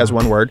Q as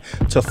one word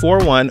to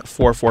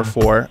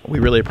 41444. We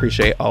really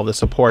appreciate all the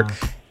support.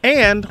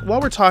 And while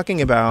we're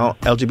talking about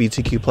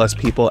LGBTQ plus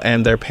people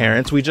and their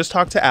parents, we just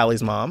talked to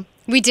Allie's mom.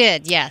 We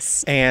did,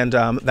 yes. And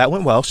that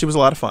went well. She was a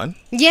lot of fun.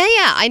 Yeah.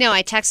 I know.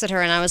 I texted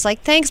her and I was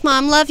like, thanks,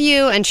 Mom. Love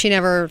you. And she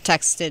never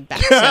texted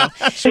back. So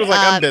She was like,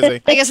 I'm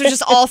busy. I guess it was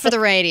just all for the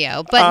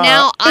radio. But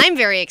now I'm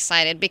very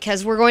excited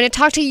because we're going to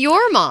talk to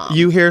your mom.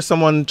 You hear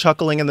someone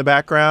chuckling in the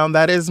background.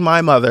 That is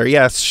my mother.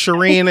 Yes,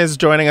 Shireen is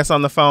joining us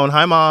on the phone.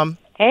 Hi, Mom.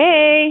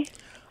 Hey.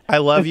 I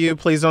love you.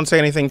 Please don't say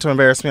anything to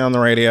embarrass me on the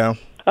radio.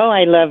 Oh,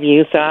 I love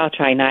you, so I'll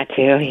try not to,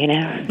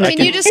 Can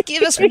you just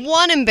give us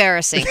one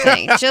embarrassing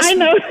thing? Just, I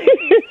know.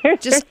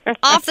 just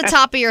off the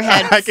top of your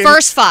head, I can-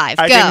 first five,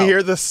 I go. can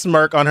hear the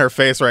smirk on her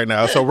face right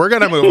now, so we're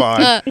going to move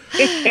on.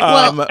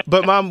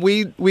 But, Mom,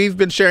 we've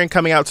been sharing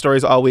coming out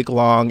stories all week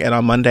long, and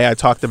on Monday I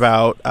talked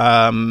about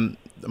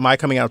my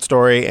coming out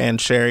story and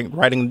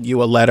writing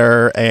you a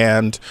letter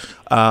and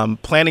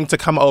planning to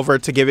come over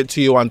to give it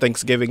to you on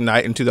Thanksgiving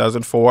night in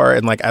 2004.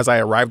 And as I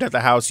arrived at the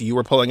house, you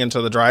were pulling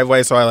into the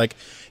driveway, so I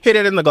hid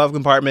it in the glove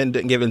compartment,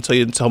 didn't give it to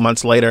you until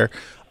months later.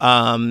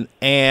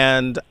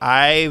 And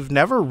I've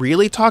never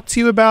really talked to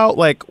you about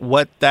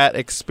what that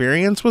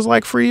experience was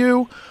like for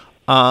you.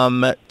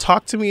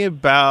 Talk to me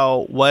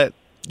about what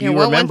you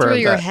what remember. went through of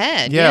your that.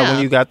 head? Yeah, Yeah.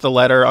 when you got the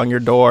letter on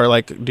your door.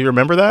 Do you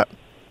remember that?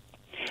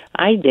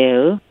 I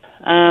do.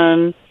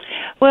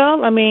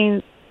 Well, I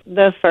mean,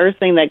 the first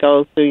thing that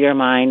goes through your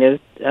mind is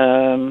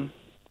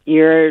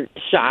you're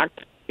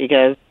shocked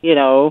because,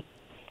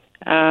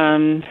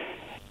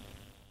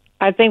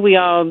 I think we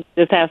all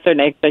just have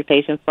certain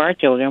expectations for our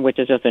children, which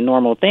is just a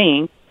normal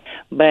thing.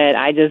 But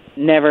I just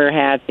never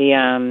had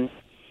the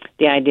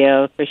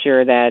idea for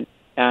sure that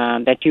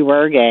you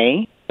were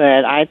gay.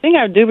 But I think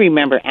I do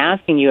remember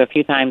asking you a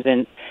few times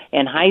in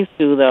high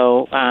school,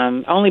 though,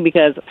 only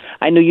because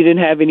I knew you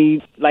didn't have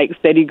any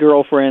steady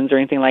girlfriends or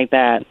anything like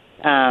that.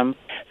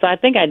 So I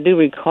think I do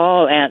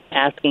recall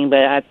asking,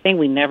 but I think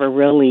we never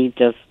really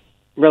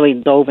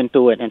dove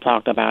into it and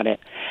talked about it.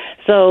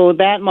 So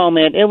that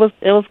moment, it was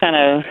kind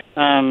of,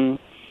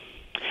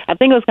 I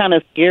think it was kind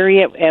of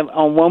scary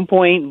on one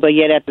point, but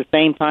yet at the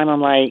same time,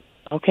 I'm like,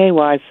 okay,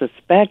 well, I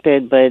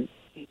suspected, but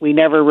we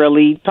never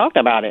really talked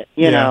about it,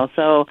 you know.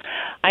 So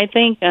I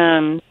think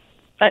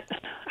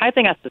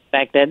I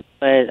suspected,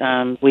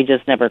 but we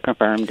just never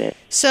confirmed it.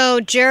 So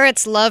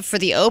Jarrett's love for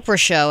the Oprah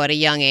show at a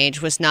young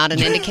age was not an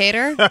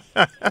indicator?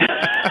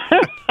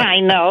 I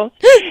know.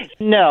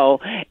 No.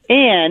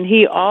 And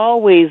he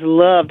always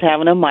loved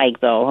having a mic,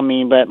 though. I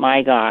mean, but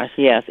my gosh,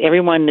 yes.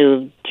 Everyone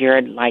knew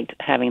Jarrett liked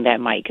having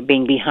that mic,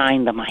 being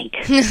behind the mic.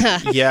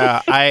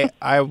 Yeah,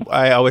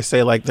 I always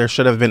say there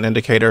should have been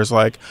indicators.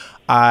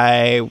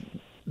 I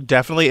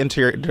definitely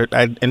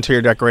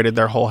interior decorated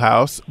their whole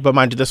house, but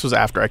mind you, this was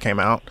after I came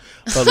out.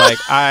 But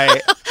I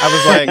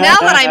was like, now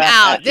that I'm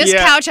out, this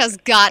couch has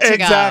got to go.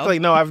 Exactly.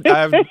 No, I've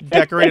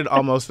decorated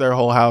almost their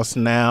whole house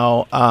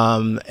now.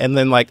 And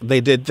then they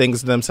did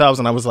things themselves,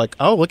 and I was like,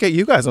 oh, look at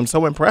you guys! I'm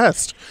so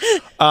impressed.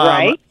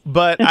 Right.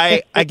 But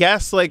I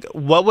guess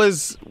what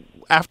was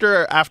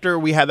after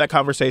we had that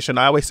conversation,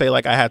 I always say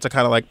like I had to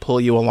kind of like pull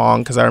you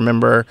along because I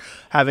remember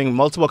having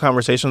multiple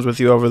conversations with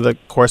you over the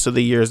course of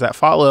the years that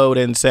followed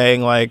and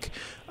saying like,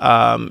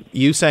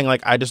 you saying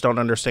like, I just don't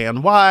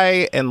understand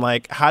why. And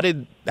like, how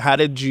did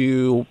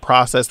you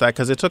process that?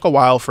 Because it took a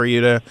while for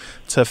you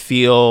to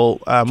feel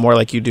more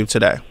like you do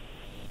today.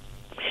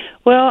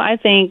 Well, I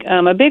think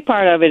a big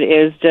part of it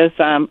is just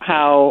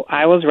how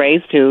I was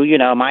raised too,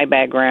 my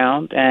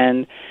background.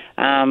 And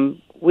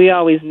we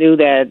always knew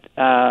that,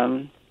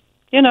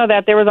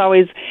 that there was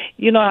always,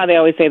 how they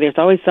always say there's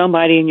always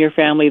somebody in your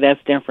family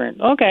that's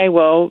different. Okay,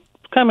 well,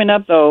 coming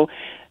up, though,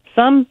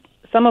 some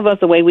of us,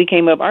 the way we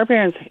came up, our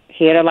parents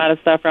hid a lot of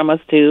stuff from us,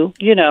 too,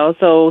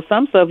 so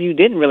some stuff you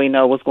didn't really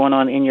know what's going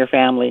on in your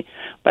family.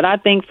 But I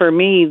think for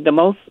me, the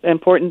most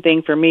important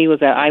thing for me was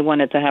that I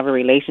wanted to have a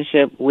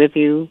relationship with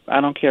you. I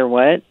don't care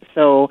what.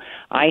 So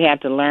I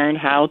had to learn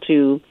how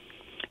to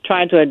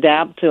try to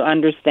adapt to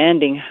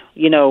understanding,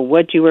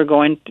 what you were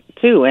going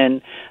through.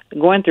 And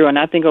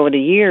I think over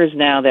the years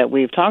now that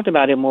we've talked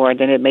about it more,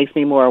 then it makes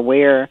me more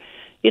aware,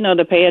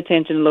 to pay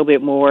attention a little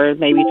bit more,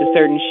 maybe to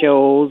certain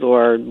shows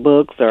or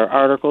books or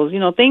articles,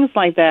 things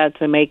like that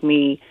to make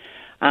me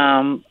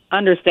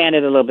understand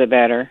it a little bit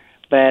better.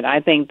 But I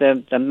think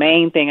the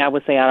main thing I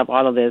would say out of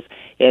all of this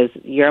is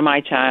you're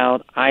my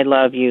child, I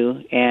love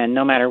you, and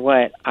no matter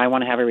what, I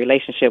want to have a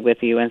relationship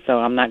with you, and so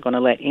I'm not going to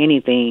let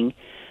anything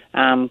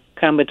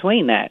come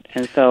between that.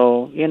 And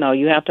so,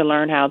 you have to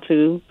learn how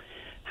to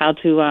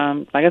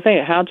like I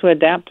say, how to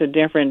adapt to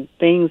different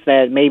things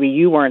that maybe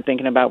you weren't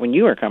thinking about when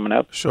you were coming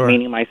up, sure.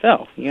 Meaning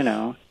myself,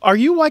 Are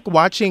you like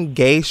watching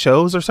gay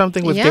shows or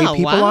something with gay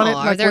people on it?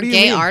 Like, are there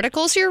gay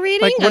articles you're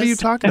reading? Like, what are you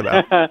talking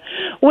about?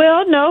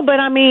 Well, no, but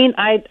I mean,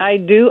 I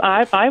do.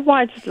 I've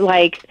watched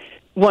like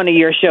one of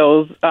your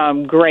shows,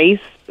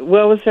 Grace.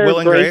 What was her? Will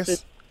and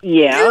Grace?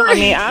 Yeah, I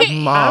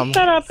mean, I've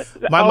set up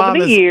over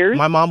the years.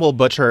 My mom will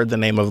butcher the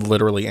name of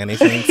literally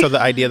anything. So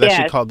the idea that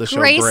she called the show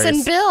Grace.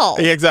 And Bill.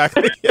 Yeah,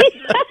 exactly.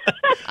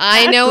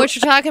 I know what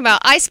you're talking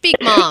about. I speak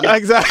mom.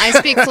 Exactly. I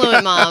speak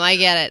fluent mom. I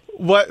get it.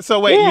 What? So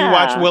wait, you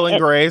watch Will and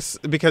Grace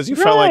because you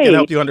felt like it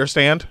helped you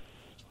understand?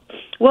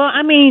 Well,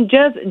 I mean,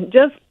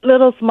 just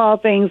little small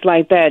things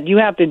like that you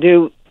have to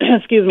do,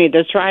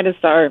 to try to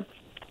start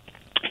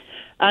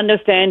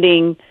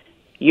understanding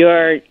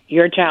your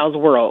child's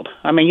world.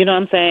 I mean, you know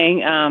what I'm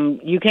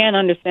saying? You can't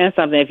understand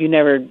something if you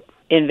never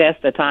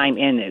invest the time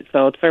in it.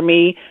 So for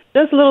me,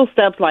 just little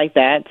steps like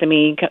that, to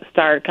me,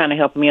 start kind of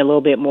helping me a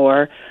little bit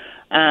more.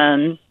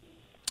 And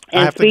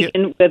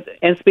speaking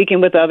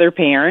with other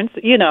parents,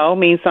 I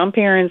mean, some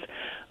parents,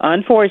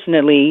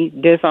 unfortunately,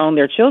 disown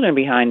their children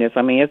behind this.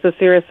 I mean, it's a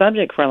serious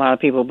subject for a lot of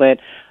people, but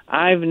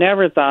I've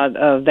never thought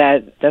of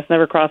that. That's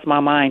never crossed my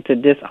mind to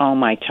disown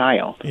my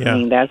child. Yeah. I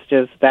mean,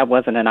 that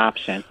wasn't an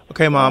option.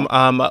 Okay, Mom,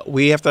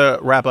 we have to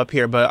wrap up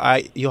here,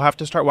 but you'll have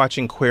to start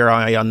watching Queer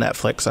Eye on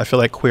Netflix. I feel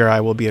like Queer Eye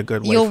will be a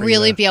good way You'll for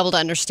really you to... be able to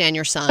understand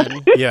your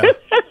son. Yeah.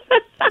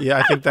 Yeah,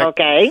 I think that.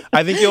 Okay.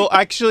 I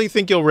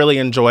think you'll really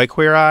enjoy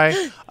Queer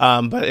Eye,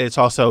 but it's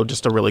also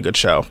just a really good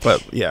show.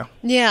 But yeah.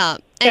 Yeah.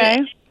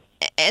 Okay.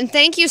 And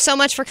thank you so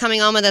much for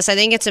coming on with us. I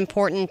think it's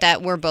important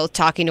that we're both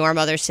talking to our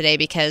mothers today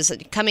because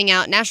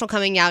National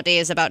Coming Out Day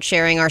is about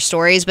sharing our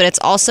stories, but it's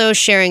also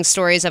sharing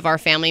stories of our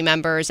family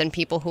members and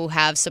people who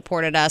have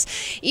supported us.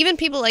 Even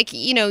people like,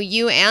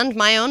 you and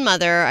my own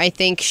mother. I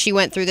think she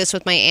went through this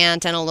with my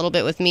aunt and a little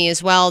bit with me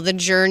as well. The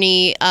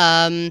journey,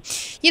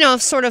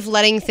 of sort of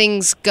letting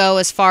things go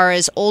as far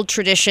as old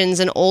traditions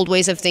and old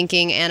ways of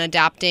thinking and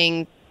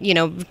adapting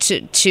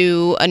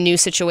to a new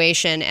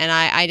situation. And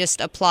I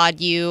just applaud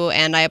you,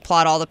 and I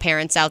applaud all the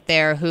parents out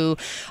there who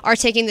are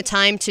taking the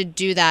time to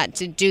do that,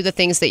 to do the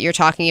things that you're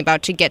talking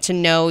about, to get to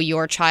know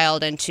your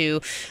child and to,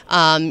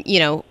 I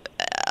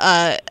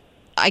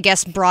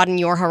guess, broaden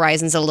your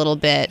horizons a little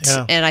bit.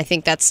 Yeah. And I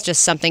think that's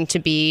just something to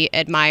be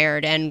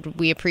admired, and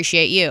we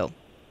appreciate you.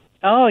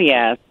 Oh,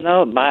 yes.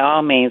 No, by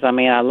all means. I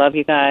mean, I love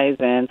you guys,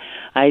 and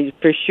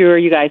for sure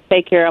you guys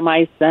take care of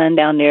my son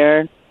down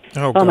there.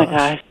 Oh my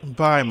gosh.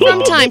 Bye, Mom.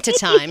 From time to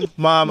time.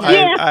 Mom,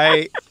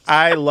 yeah.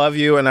 I love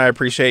you and I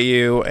appreciate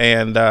you,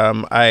 and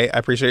I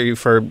appreciate you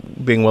for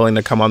being willing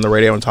to come on the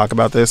radio and talk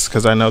about this,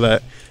 because I know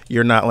that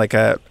you're not like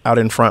a out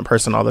in front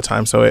person all the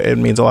time, so it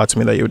means a lot to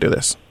me that you would do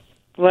this.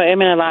 Well, it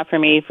meant a lot for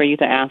me for you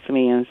to ask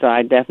me, and so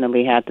I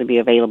definitely had to be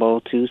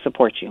available to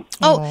support you.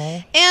 Oh,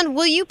 aww. And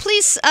will you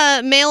please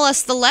mail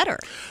us the letter?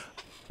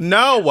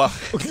 No.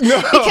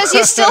 Because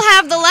you still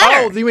have the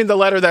letter. Oh, you mean the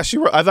letter that she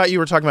wrote? I thought you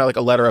were talking about like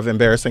a letter of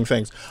embarrassing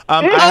things.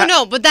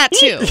 No, but that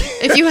too.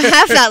 If you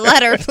have that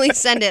letter, please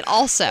send it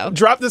also.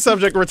 Drop the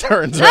subject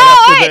returns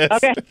right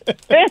after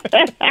this.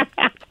 Okay.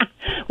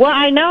 Well,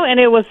 I know, and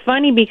it was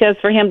funny because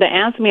for him to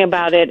ask me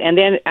about it, and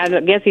then I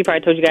guess he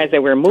probably told you guys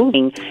that we're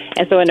moving.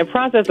 And so in the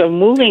process of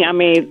moving, I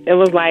mean, it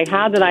was like,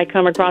 how did I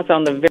come across it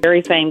on the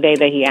very same day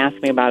that he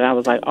asked me about it? I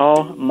was like,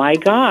 oh, my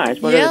gosh,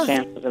 what are the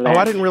chances of that? Oh,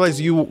 I didn't realize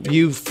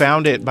you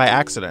found it by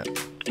accident.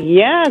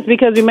 Yes,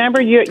 because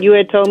remember you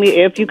had told me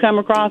if you come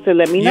across it,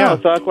 let me know.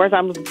 Yeah. So, of course,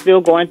 I'm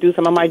still going through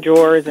some of my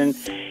drawers and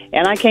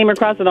And I came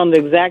across it on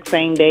the exact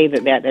same day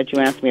that you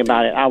asked me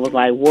about it. I was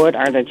like, what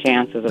are the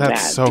chances of that?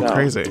 That's so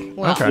crazy.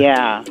 Wow. Okay.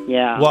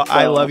 Yeah. Well,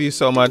 I love you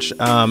so much,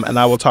 and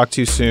I will talk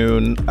to you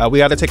soon. We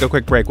got to take a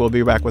quick break. We'll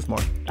be back with more.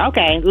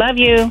 Okay. Love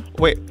you.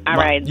 Wait. All Mom,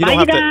 right. You Bye,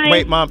 don't have you to. guys.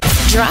 Wait, Mom.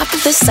 Drop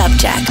the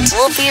subject.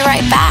 We'll be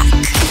right back.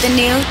 The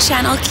new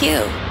Channel Q.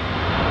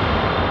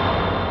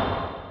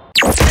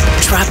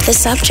 Drop the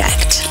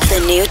subject.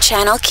 The new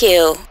Channel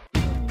Q.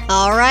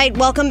 All right,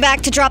 welcome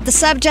back to Drop the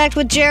Subject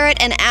with Jarrett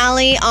and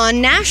Allie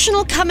on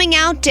National Coming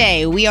Out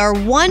Day. We are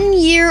 1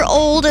 year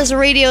old as a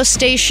radio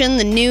station.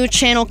 The new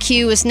Channel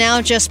Q is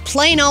now just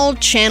plain old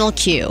Channel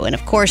Q. And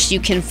of course, you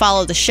can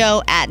follow the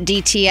show at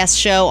DTS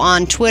Show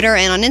on Twitter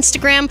and on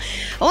Instagram.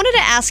 I wanted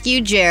to ask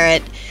you,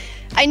 Jarrett,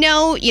 I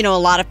know, a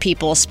lot of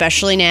people,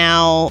 especially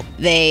now,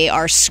 they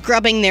are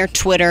scrubbing their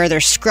Twitter, they're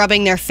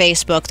scrubbing their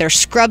Facebook, they're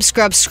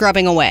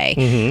scrubbing away.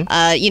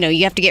 Mm-hmm.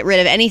 You have to get rid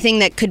of anything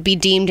that could be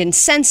deemed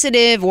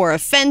insensitive or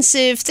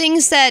offensive,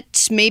 things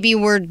that maybe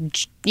were,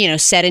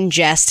 said in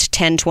jest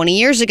 10, 20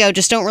 years ago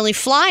just don't really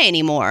fly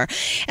anymore.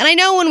 And I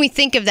know when we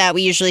think of that,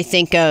 we usually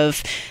think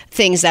of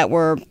things that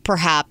were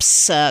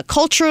perhaps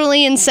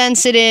culturally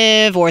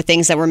insensitive or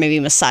things that were maybe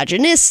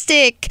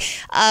misogynistic.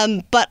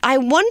 But I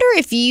wonder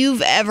if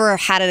you've ever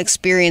had an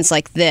experience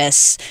like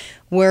this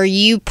where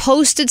you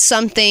posted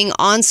something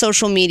on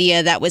social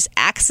media that was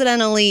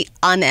accidentally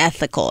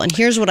unethical. And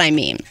here's what I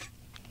mean.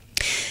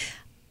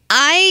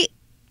 I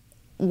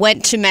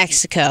went to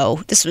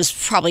Mexico. This was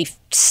probably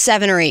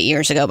 7 or 8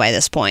 years ago by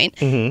this point.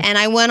 Mm-hmm. And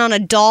I went on a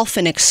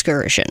dolphin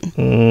excursion.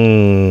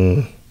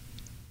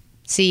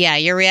 See, yeah,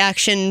 your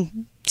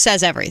reaction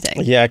says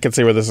everything. Yeah, I can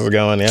see where this is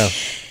going, yeah.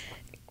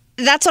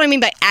 That's what I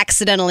mean by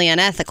accidentally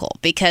unethical,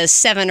 because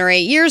 7 or 8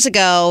 years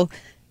ago,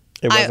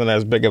 it wasn't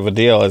as big of a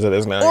deal as it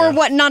is now.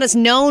 Or not as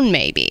known,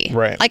 maybe.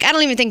 Right. Like, I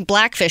don't even think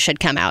Blackfish had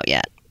come out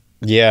yet.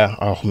 Yeah.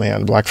 Oh,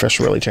 man.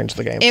 Blackfish really changed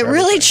the game. It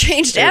really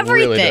changed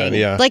everything. Really did,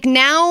 yeah. Like,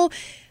 now,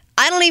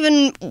 I don't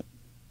even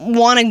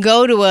want to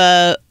go to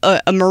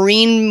a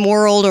marine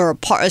world or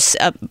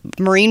a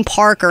marine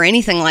park or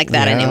anything like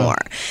that anymore.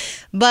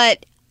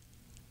 But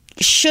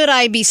should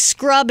I be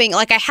scrubbing?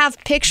 Like, I have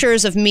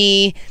pictures of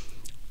me,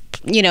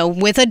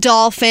 with a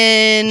dolphin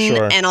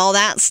and all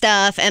that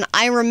stuff. And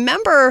I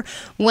remember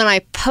when I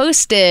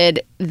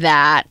posted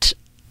that,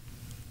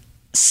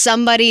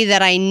 somebody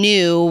that I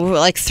knew,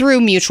 like through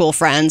mutual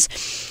friends,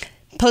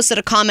 posted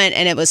a comment,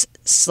 and it was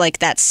like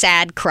that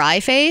sad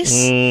cry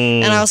face.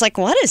 And I was like,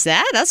 what is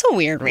that? That's a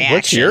weird reaction.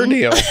 What's your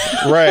deal?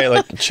 Right,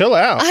 like, chill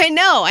out. I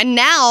know. And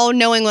now,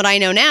 knowing what I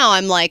know now,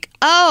 I'm like,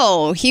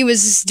 oh, he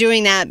was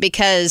doing that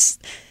because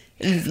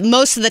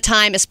most of the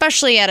time,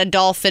 especially at a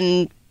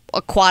dolphin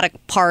aquatic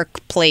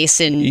park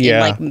place in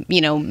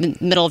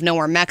middle of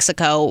nowhere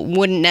Mexico,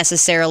 wouldn't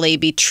necessarily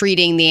be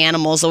treating the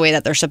animals the way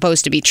that they're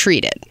supposed to be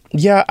treated.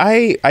 Yeah,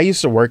 I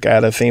used to work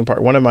at a theme park.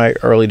 One of my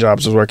early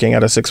jobs was working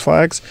at a Six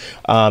Flags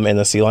in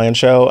the Sea Lion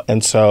show,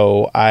 and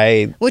so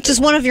which is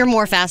one of your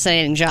more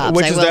fascinating jobs.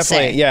 Which is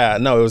definitely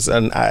it was,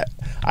 and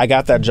I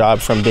got that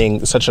job from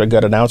being such a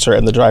good announcer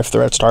in the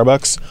drive-thru at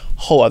Starbucks.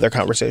 Whole other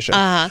conversation.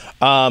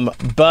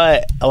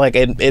 But like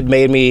it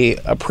made me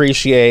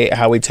appreciate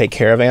how we take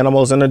care of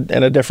animals in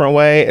a different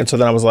way. And so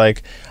then I was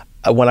like,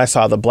 when I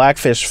saw the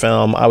Blackfish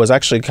film, I was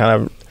actually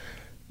kind of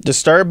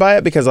disturbed by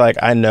it, because like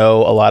I knew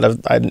a lot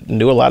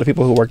of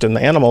people who worked with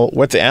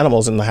the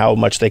animals and how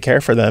much they care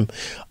for them.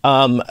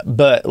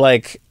 But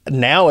like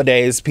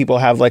nowadays, people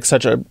have like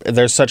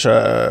there's such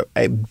a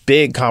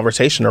big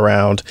conversation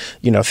around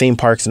theme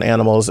parks and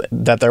animals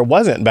that there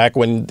wasn't back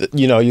when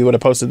you would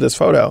have posted this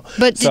photo.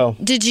 But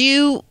did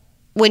you,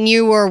 when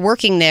you were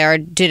working there,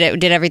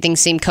 did everything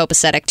seem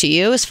copacetic to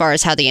you as far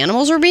as how the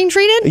animals were being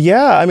treated?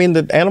 Yeah, I mean,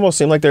 the animals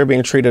seemed like they were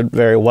being treated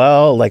very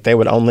well. Like they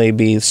would only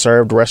be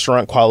served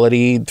restaurant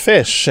quality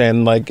fish,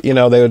 and like they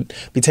would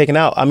be taken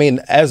out. I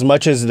mean, as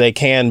much as they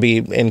can be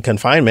in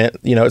confinement,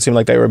 it seemed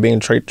like they were being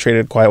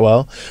treated quite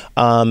well.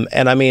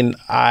 And I mean,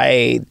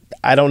 I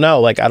don't know.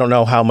 Like, I don't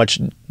know how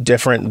much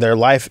different their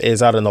life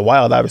is out in the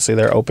wild. Obviously,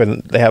 they're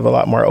open. They have a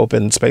lot more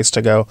open space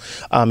to go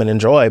and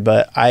enjoy.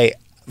 But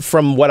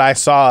from what I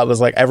saw, it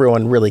was like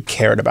everyone really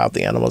cared about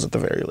the animals at the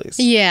very least.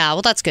 Yeah,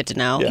 well, that's good to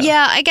know.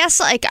 Yeah, I guess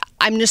like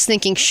I'm just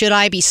thinking, should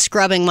I be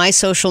scrubbing my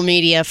social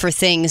media for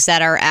things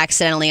that are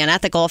accidentally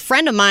unethical? A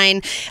friend of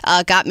mine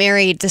got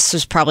married. This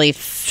was probably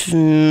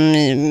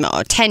 10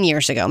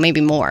 years ago,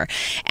 maybe more.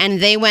 And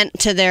they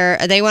went on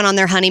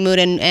their honeymoon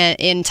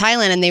in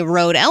Thailand, and they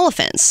rode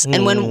elephants.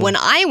 And when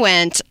I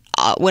went,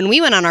 when we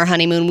went on our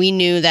honeymoon, we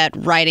knew that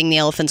riding the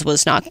elephants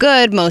was not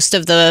good. Most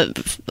of the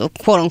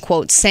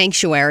quote-unquote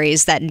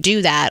sanctuaries that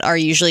do that are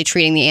usually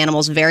treating the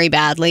animals very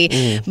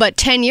badly. But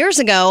 10 years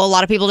ago, a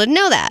lot of people didn't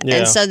know that. Yeah.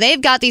 And so they've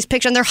got these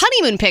pictures, and they're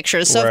honeymoon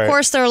pictures. So, of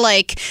course,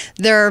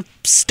 they're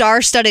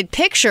star-studded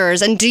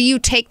pictures. And do you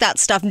take that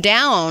stuff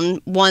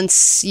down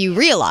once you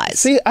realize?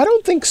 See, I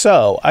don't think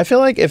so. I feel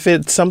like if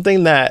it's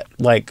something that,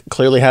 like,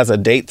 clearly has a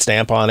date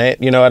stamp on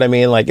it, you know what I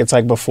mean? Like, it's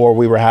like before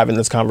we were having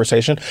this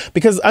conversation.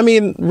 Because, I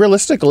mean,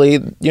 realistically,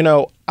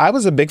 I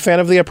was a big fan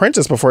of The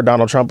Apprentice before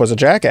Donald Trump was a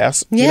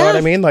jackass. You know what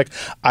I mean? Like,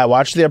 I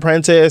watched The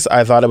Apprentice.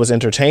 I thought it was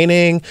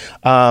entertaining.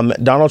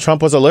 Donald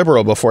Trump was a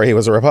liberal before he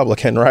was a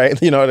Republican,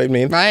 right? You know what I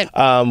mean? Right.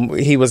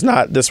 He was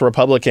not this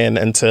Republican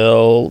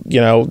until,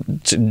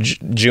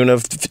 June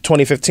of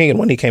 2015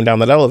 when he came down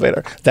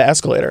the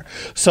escalator.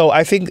 So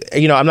I think,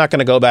 I'm not going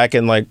to go back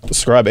and like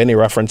scrub any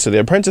reference to The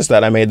Apprentice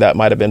that I made that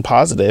might have been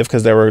positive,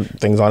 because there were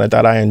things on it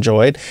that I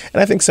enjoyed.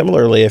 And I think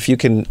similarly, if you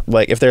can,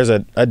 like, if there's a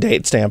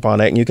date stamp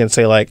on it and you can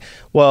say like,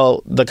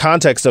 well, the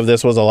context of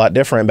this was a lot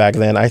different back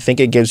then, I think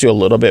it gives you a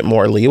little bit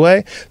more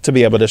leeway to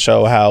be able to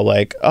show how,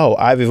 like, oh,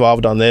 I've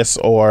evolved on this,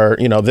 or,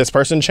 this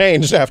person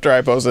changed after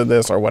I posted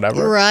this or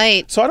whatever.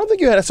 Right. So I don't think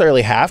you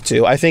necessarily have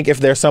to. I think if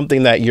there's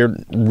something that you're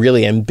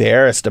really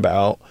embarrassed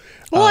about.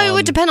 Well, it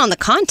would depend on the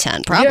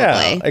content, probably.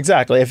 Yeah,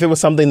 exactly. If it was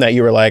something that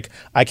you were like,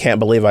 I can't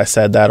believe I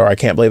said that, or I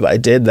can't believe I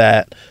did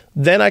that,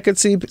 then I could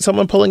see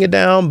someone pulling it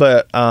down.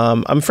 But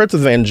I'm friends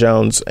with Van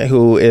Jones,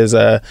 who is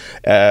one of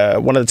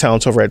the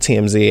talents over at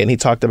TMZ, and he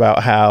talked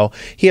about how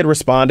he had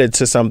responded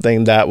to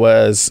something that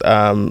was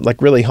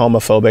like really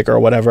homophobic or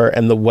whatever,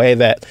 and the way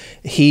that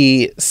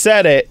he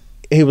said it,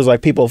 he was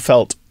like, people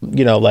felt,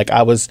 like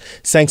I was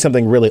saying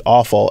something really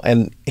awful.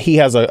 And he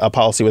has a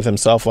policy with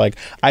himself, like,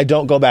 I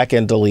don't go back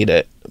and delete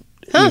it.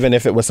 Even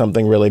if it was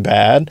something really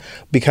bad,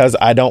 because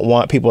I don't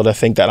want people to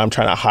think that I'm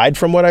trying to hide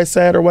from what I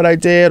said or what I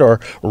did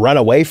or run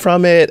away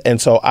from it. And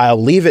so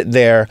I'll leave it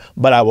there,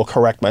 but I will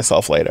correct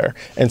myself later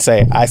and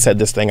say, I said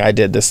this thing, I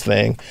did this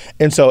thing.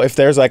 And so if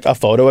there's like a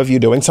photo of you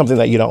doing something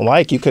that you don't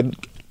like, you could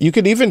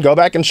even go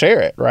back and share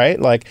it, right?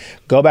 Like,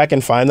 go back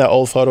and find that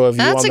old photo of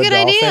you on the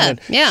dolphin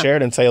and share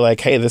it and say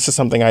like, hey, this is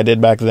something I did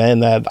back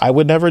then that I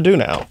would never do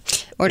now.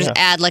 Or just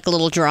add like a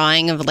little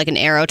drawing of like an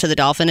arrow to the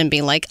dolphin and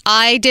be like,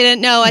 I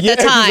didn't know at the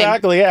time.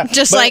 Exactly, yeah.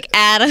 Just like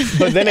add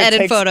an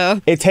edit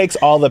photo. It takes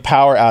all the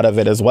power out of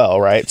it as well,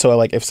 right? So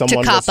like if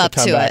someone was to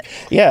come back,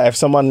 if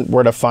someone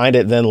were to find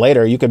it then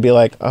later, you could be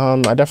like,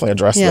 I definitely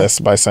addressed this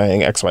by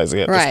saying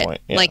XYZ at this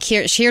point. Yeah. Like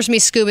here's me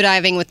scuba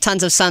diving with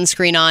tons of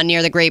sunscreen on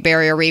near the Great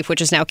Barrier Reef,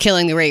 which is now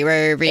killing the Great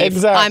Barrier Reef.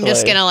 Exactly. I'm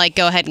just gonna like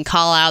go ahead and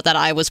call out that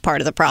I was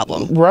part of the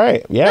problem.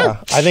 Right.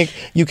 Yeah. I think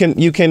you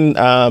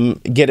can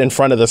get in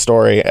front of the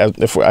story.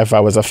 If I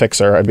was a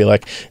fixer, I'd be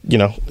like,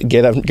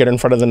 get in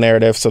front of the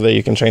narrative so that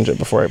you can change it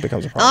before it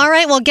becomes a problem. All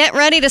right. Well, get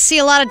ready to see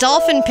a lot of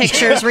dolphin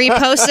pictures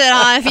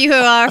reposted if you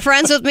are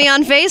friends with me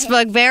on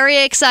Facebook.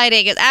 Very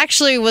exciting. It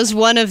actually was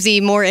one of the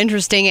more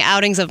interesting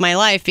outings of my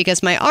life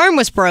because my arm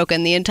was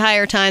broken the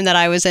entire time that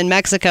I was in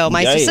Mexico.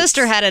 My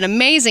sister had an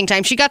amazing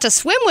time. She got to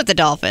swim with the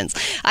dolphins.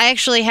 I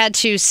actually had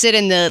to sit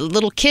in the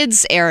little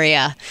kids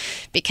area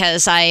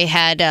because I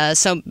had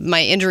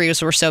my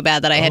injuries were so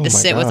bad that I had to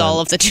sit with all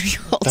of the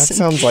 2-year-olds. That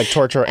sounds like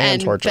torture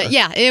and torture. But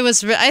yeah, it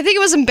was. I think it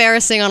was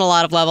embarrassing on a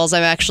lot of levels.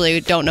 I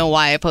actually don't know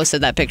why I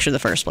posted that picture in the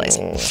first place.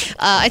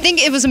 I think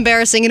it was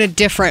embarrassing in a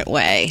different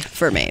way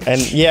for me.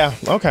 And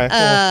okay. Cool.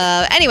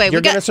 Anyway,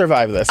 you're going to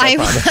survive this. I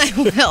promise. I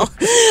will.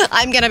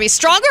 I'm going to be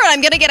stronger and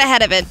I'm going to get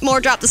ahead of it. More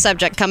Drop the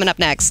Subject coming up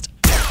next.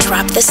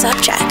 Drop the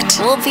Subject.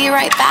 We'll be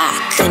right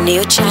back. The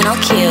new Channel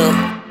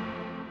Q.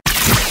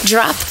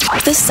 Drop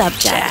the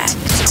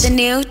Subject. The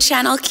new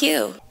Channel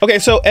Q. Okay,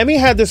 so Emmy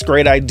had this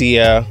great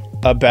idea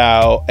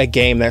about a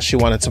game that she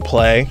wanted to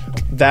play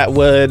that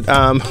would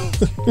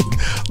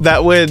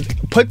that would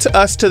put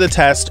us to the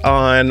test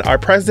on our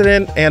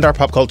president and our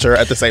pop culture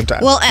at the same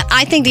time. Well,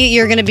 I think that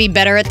you're going to be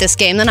better at this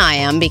game than I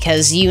am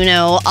because you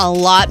know a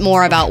lot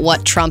more about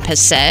what Trump has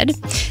said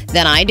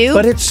than I do.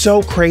 But it's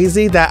so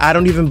crazy that I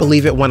don't even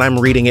believe it when I'm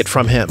reading it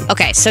from him.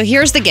 Okay, so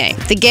here's the game.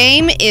 The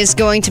game is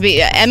going to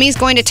be, Emmy's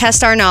going to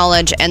test our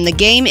knowledge, and the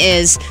game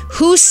is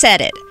who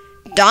said it?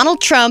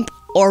 Donald Trump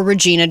or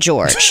Regina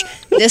George.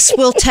 This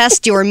will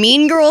test your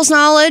Mean Girls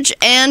knowledge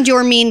and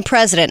your Mean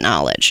President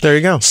knowledge. There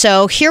you go.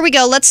 So here we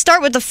go. Let's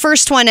start with the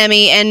first one,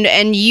 Emmy,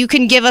 and you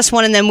can give us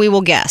one and then we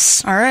will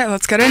guess. All right,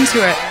 let's get into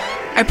it.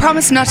 I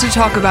promise not to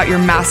talk about your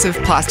massive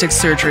plastic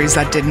surgeries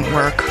that didn't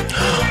work.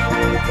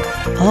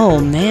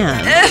 Oh,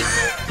 man.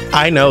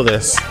 I know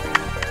this.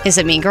 Is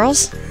it Mean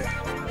Girls?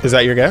 Is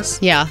that your guess?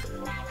 Yeah.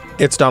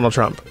 It's Donald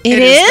Trump. It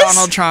is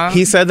Donald Trump.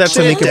 He said that to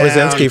Mika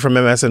Brzezinski from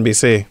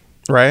MSNBC,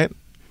 right?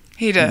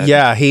 He did.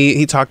 Yeah,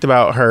 he talked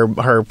about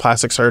her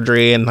plastic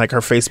surgery and like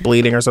her face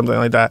bleeding or something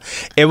like that.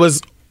 It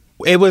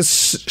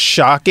was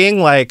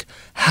shocking. Like,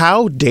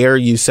 how dare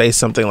you say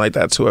something like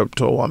that to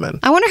a woman?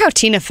 I wonder how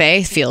Tina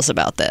Fey feels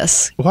about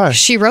this. Why?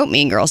 She wrote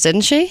Mean Girls,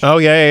 didn't she? Oh,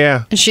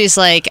 yeah. And she's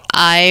like,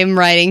 I'm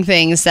writing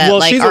things that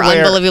are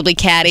unbelievably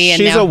catty. And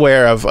she's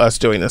aware of us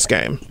doing this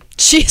game.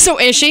 So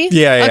is she?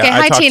 Yeah. Okay,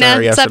 hi,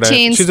 Tina. What's up,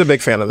 teens? She's a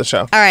big fan of the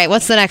show. All right,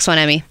 what's the next one,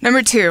 Emmy?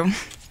 Number 2.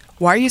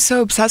 Why are you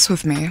so obsessed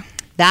with me?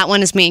 That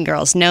one is Mean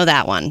Girls. Know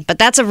that one. But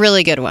that's a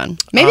really good one.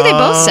 Maybe they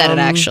both said it,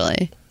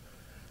 actually.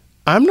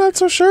 I'm not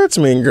so sure it's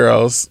Mean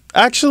Girls.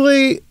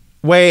 Actually,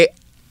 wait.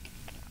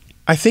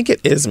 I think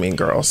it is Mean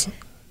Girls.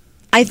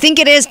 I think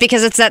it is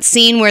because it's that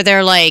scene where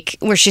they're like,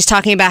 where she's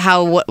talking about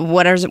how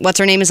what's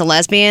her name is a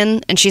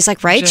lesbian, and she's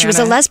like, right, she was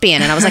a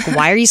lesbian, and I was like,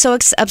 why are you so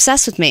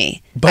obsessed with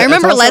me? I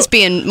remember also,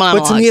 lesbian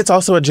monologues. But to me, it's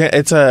also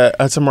it's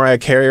a Mariah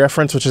Carey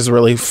reference, which is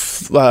really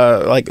it's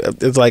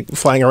like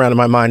flying around in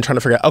my mind trying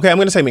to figure out. Okay, I'm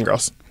going to say Mean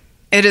Girls.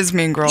 It is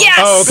Mean Girls. Yes!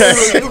 Oh,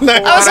 okay.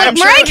 I was like,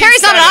 Mariah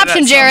Carey's not an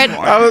option, Jared.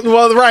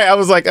 I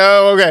was like,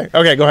 oh, okay.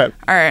 Okay, go ahead.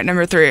 All right,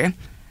 number 3.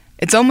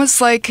 It's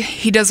almost like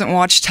he doesn't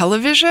watch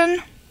television.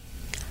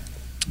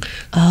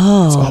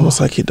 Oh. It's almost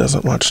like he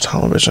doesn't watch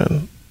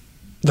television.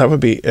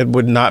 It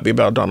would not be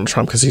about Donald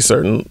Trump because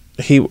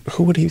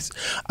who would he?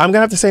 I'm going to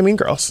have to say Mean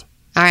Girls.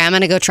 All right, I'm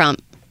going to go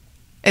Trump.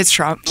 It's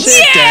Trump.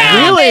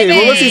 Yeah, really? Baby.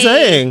 What was he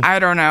saying? I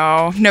don't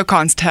know. No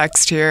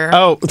context here.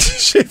 Oh,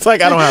 she's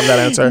like, I don't have that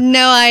answer.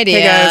 No idea.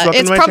 Hey guys, welcome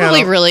it's to my probably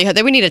channel.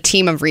 really. We need a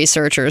team of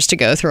researchers to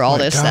go through all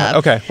this stuff.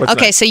 Okay. What's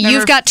next? So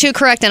you've got 2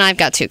 correct and I've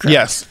got 2 correct.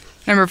 Yes.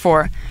 Number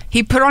 4.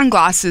 He put on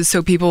glasses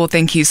so people will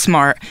think he's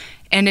smart,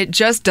 and it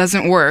just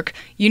doesn't work.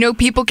 You know,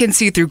 people can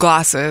see through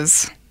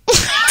glasses.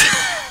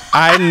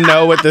 I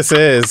know what this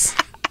is.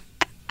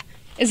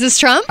 Is this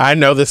Trump? I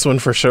know this one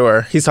for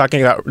sure. He's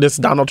talking about this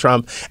Donald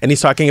Trump, and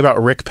he's talking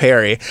about Rick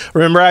Perry.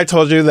 Remember I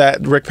told you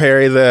that Rick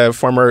Perry, the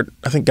former,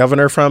 I think,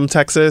 governor from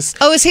Texas?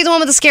 Oh, is he the one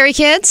with the scary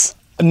kids?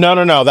 No.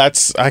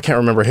 I can't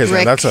remember his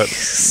name.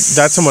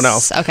 That's someone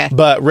else. Okay.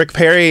 But Rick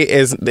Perry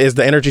is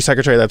the energy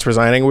secretary that's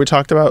resigning. We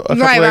talked about a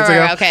couple days ago.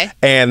 Right, okay.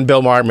 And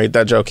Bill Maher made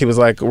that joke. He was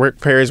like, Rick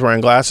Perry's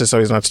wearing glasses, so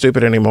he's not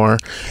stupid anymore.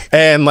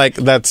 And like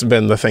that's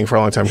been the thing for a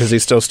long time because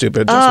he's still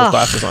stupid just with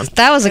glasses on.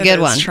 That was a good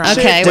one. Trump.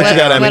 Okay,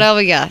 What else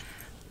we got?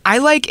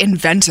 I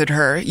invented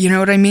her. You know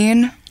what I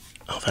mean?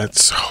 Oh,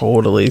 that's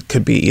totally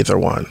could be either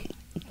one.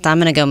 I'm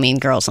going to go Mean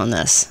Girls on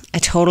this. I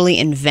totally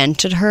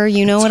invented her.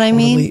 You know what I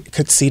mean?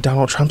 Could see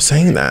Donald Trump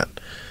saying that.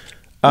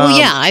 Well,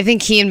 yeah, I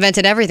think he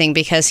invented everything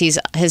because his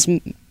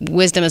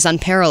wisdom is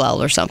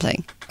unparalleled or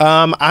something.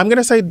 I'm going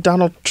to say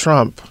Donald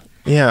Trump.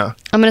 Yeah.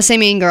 I'm going to say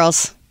Mean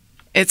Girls.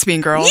 It's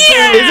Mean Girls.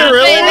 Yeah, is it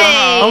really?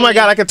 baby! Oh my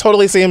God, I could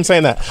totally see him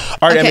saying that.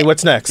 All right, Okay. Emmy,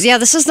 what's next? Yeah,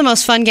 this is the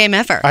most fun game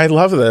ever. I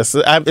love this.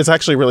 It's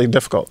actually really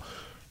difficult.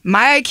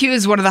 My IQ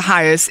is one of the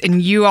highest,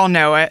 and you all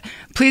know it.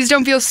 Please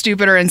don't feel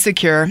stupid or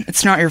insecure.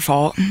 It's not your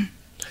fault.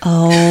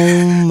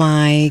 Oh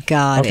my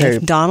God. Okay.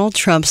 If Donald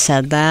Trump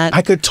said that.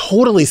 I could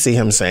totally see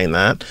him saying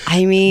that.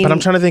 I mean. But I'm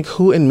trying to think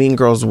who in Mean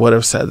Girls would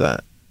have said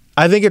that.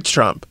 I think it's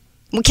Trump.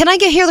 Can I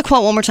hear the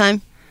quote one more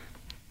time?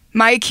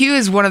 My IQ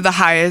is one of the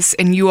highest,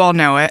 and you all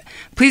know it.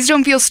 Please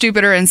don't feel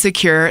stupid or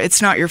insecure.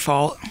 It's not your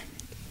fault.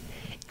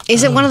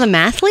 Is it one of the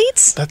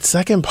mathletes? That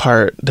second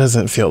part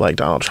doesn't feel like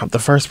Donald Trump. The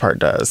first part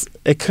does.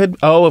 It could.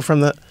 From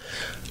the.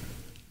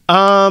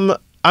 I'm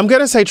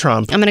gonna say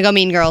Trump. I'm gonna go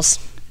Mean Girls.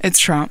 It's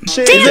Trump.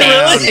 Damn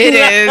it! It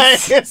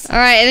is. All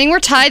right, I think we're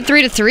tied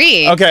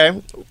 3-3.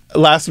 Okay.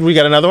 We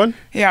got another one?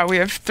 Yeah, we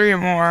have 3 or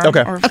more.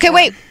 Okay. Or Okay, 4.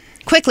 wait.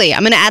 Quickly,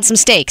 I'm gonna add some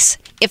stakes.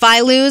 If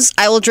I lose,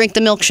 I will drink the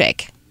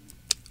milkshake.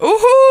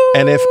 Ooh.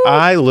 And if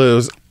I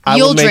lose, I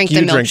You'll will make drink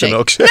you the drink the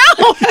milkshake.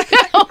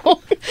 milkshake.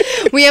 No.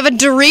 We have a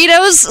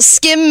Doritos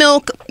skim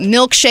milk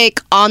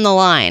milkshake on the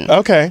line.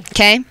 Okay.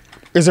 Okay?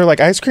 Is there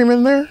ice cream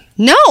in there?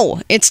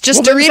 No, it's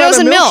just Well, then Doritos it's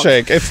and not a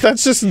milk. milkshake.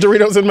 That's just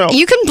Doritos and milk.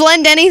 You can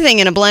blend anything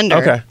in a blender.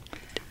 Okay.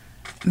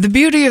 The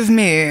beauty of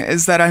me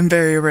is that I'm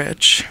very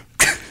rich.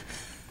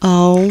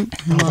 Oh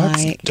my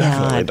That's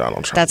definitely God.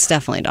 Donald Trump. That's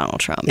definitely Donald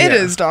Trump. It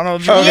is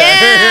Donald Trump.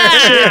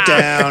 Sit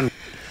down.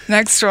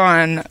 Next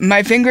one.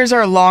 My fingers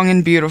are long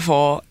and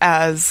beautiful,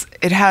 as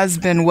it has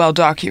been well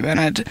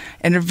documented.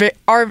 And it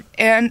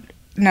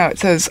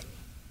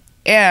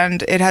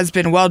has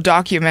been well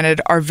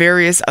documented are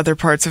various other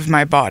parts of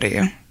my body.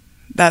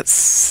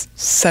 That's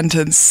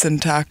sentence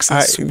syntax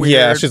is weird.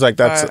 Yeah, she's like,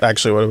 that's but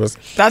actually what it was.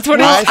 that's what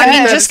Well, it I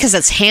mean, says. just because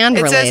it's hand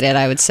It says- related,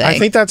 I would say. I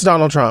think that's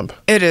Donald Trump.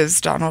 It is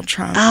Donald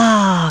Trump.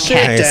 Oh,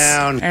 okay. Nice.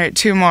 All right,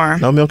 2 more.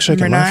 No milkshake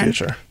Number in my 9.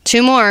 future.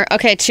 2 more.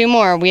 Okay, 2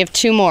 more. We have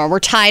 2 more. We're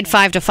tied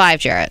 5-5,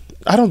 Jarrett.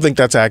 I don't think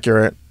that's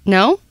accurate.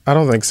 No? I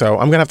don't think so.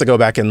 I'm going to have to go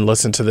back and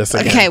listen to this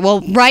again. Okay,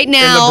 well, right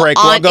now,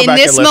 break, we'll go in back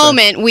this and listen.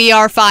 moment, we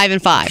are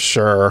 5-5.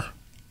 Sure.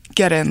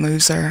 Get in,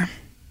 loser.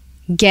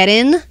 Get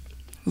in?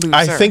 Loser.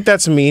 I think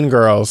that's Mean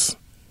Girls.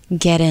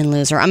 Get in,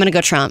 loser. I'm going to go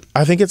Trump.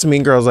 I think it's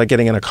Mean Girls, like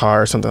getting in a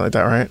car or something like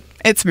that, right?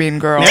 It's Mean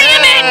Girl. All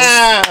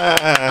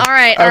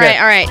right.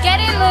 Get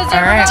in, loser.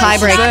 All right.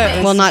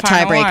 Tiebreaker. Well, not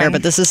Final tiebreaker, one.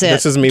 but this is it.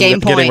 This is me Game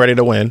getting point. ready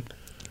to win.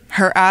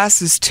 Her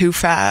ass is too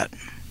fat.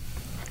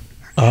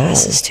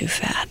 This is too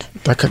fat.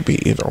 That could be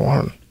either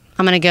one.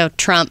 I'm going to go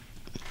Trump.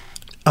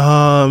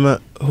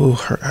 Ooh,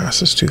 her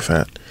ass is too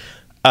fat.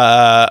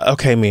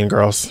 Okay, Mean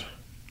Girls.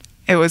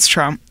 It was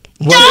Trump.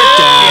 What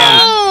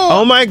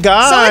Oh my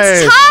God. So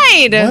it's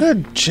tied. What a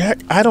jack.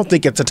 I don't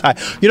think it's a tie.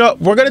 You know,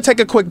 we're going to take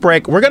a quick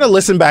break. We're going to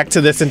listen back to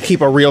this and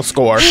keep a real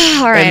score.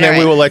 right, and then all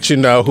we right. will let you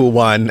know who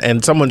won.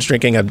 And someone's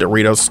drinking a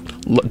Doritos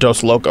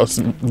Dos Locos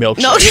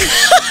milkshake. No.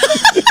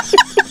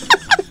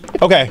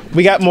 Okay,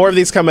 we got more of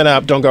these coming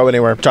up. Don't go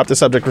anywhere. Drop the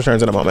Subject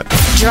returns in a moment.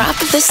 Drop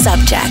the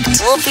Subject.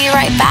 We'll be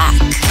right back.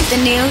 The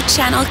new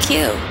Channel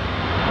Q.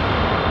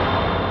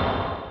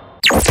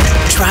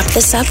 Drop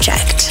the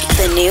subject.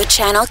 The new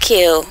Channel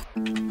Q.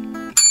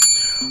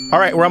 All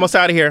right, we're almost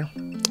out of here.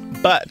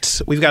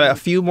 But we've got a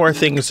few more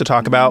things to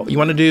talk about. You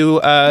want to do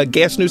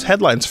Gayest News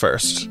headlines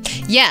first?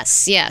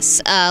 Yes.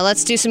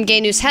 Let's do some gay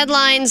news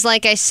headlines.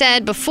 Like I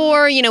said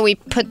before, we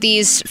put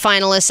these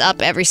finalists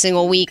up every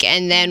single week,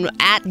 and then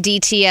at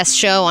DTS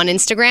Show on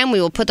Instagram, we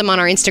will put them on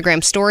our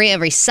Instagram story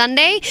every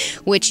Sunday,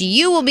 which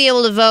you will be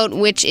able to vote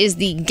which is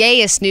the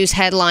gayest news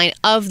headline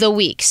of the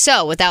week.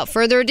 So, without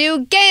further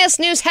ado, gayest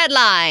news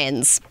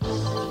headlines.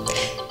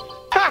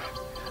 Ha!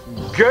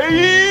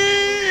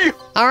 Gay!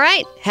 All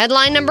right,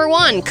 headline number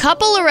 1.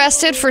 Couple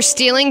arrested for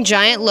stealing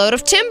giant load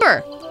of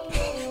timber.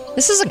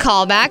 This is a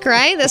callback,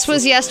 right? This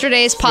was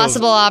yesterday's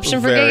possible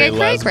option for Gay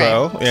Cray Cray.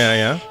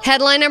 Yeah.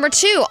 Headline number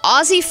 2.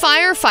 Aussie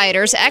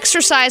firefighters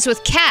exercise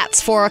with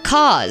cats for a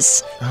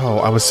cause. Oh,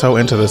 I was so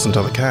into this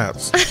until the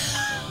cats.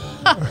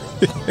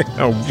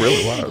 I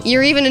really was.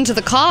 You're even into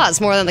the cause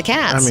more than the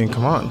cats. I mean,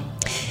 come on.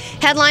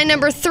 Headline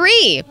number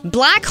 3.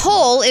 Black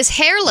hole is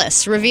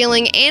hairless,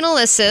 revealing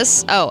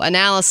analysis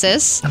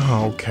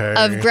okay.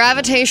 of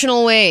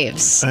gravitational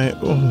waves. Okay.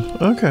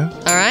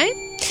 All right.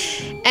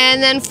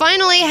 And then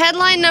finally,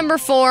 headline number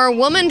 4.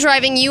 Woman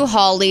driving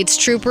U-Haul leads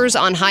troopers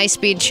on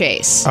high-speed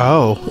chase.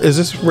 Oh, is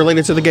this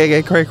related to the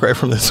Gay Cray Cray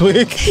from this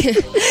week?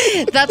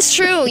 That's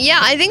true. Yeah,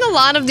 I think a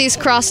lot of these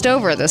crossed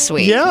over this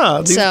week.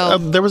 Yeah.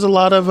 There was a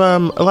lot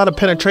of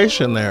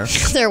penetration there.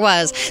 There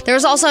was. There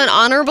was also an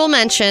honorable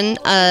mention,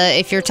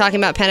 if you're talking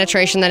about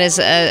penetration that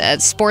is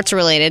sports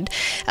related.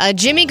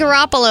 Jimmy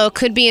Garoppolo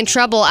could be in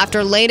trouble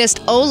after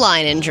latest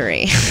O-line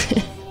injury.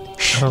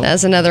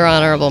 That's another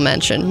honorable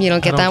mention. You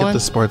don't get that one? I don't get the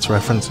sports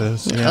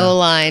references. Yeah.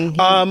 O-line.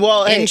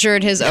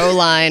 Injured his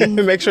O-line.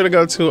 Make sure to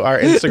go to our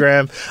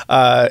Instagram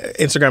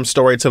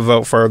story to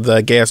vote for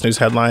the Gayest News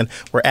headline.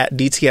 We're at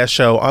DTS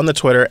Show on the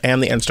Twitter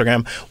and the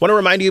Instagram. Want to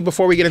remind you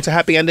before we get into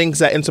happy endings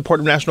that in support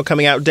of National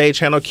Coming Out Day,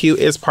 Channel Q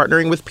is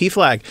partnering with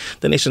PFLAG,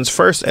 the nation's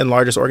first and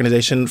largest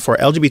organization for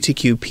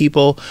LGBTQ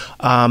people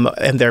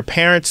and their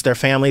parents, their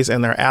families,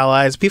 and their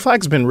allies.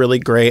 PFLAG's been really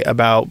great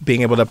about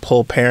being able to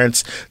pull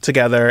parents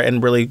together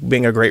and really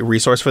being a great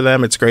resource for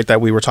them. It's great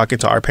that we were talking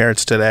to our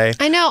parents today.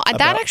 I know.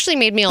 That actually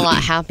made me a lot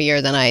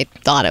happier than I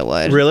thought it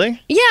would. Really?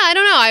 Yeah, I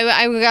don't know.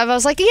 I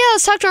was like, yeah,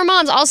 let's talk to our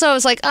moms. Also, I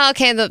was like, oh,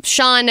 okay,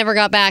 Sean never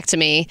got back to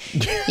me.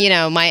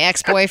 My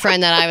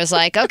ex-boyfriend that I was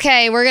like,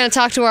 okay, we're going to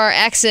talk to our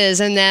exes.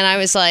 And then I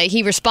was like,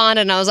 he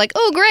responded and I was like,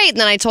 oh, great. And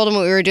then I told him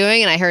what we were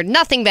doing and I heard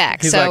nothing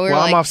back. He's so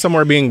I'm off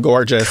somewhere being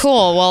gorgeous.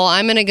 Cool. Well,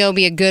 I'm going to go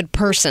be a good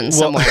person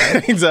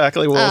somewhere.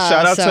 Exactly. Well,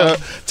 shout out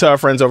to our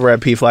friends over at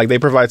PFLAG. They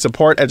provide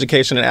support,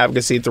 education, and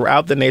advocacy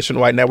throughout the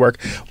nationwide network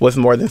with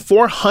more than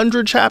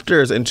 400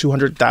 chapters and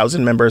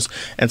 200,000 members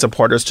and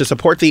supporters. To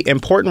support the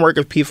important work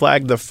of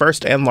PFLAG, the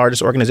first and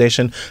largest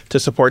organization to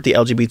support the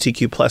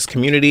LGBTQ plus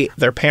community,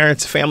 their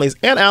parents, families,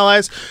 and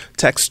allies,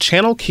 text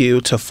Channel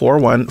Q to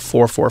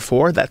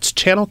 41444. That's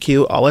Channel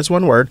Q, all as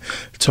one word,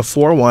 to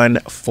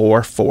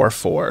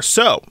 41444.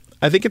 So,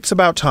 I think it's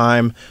about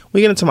time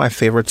we get into my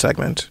favorite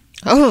segment.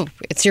 Oh,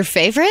 it's your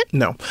favorite?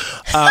 No.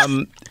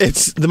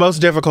 It's the most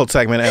difficult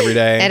segment every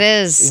day. It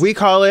is. We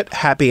call it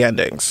Happy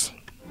Endings.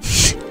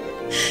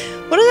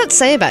 What does that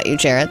say about you,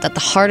 Jarrett, that the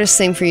hardest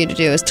thing for you to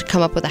do is to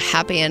come up with a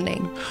happy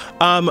ending?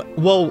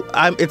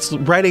 It's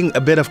writing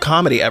a bit of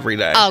comedy every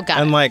day. Oh, got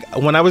it. And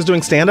when I was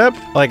doing stand-up,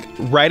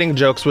 writing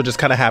jokes would just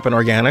kind of happen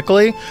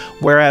organically.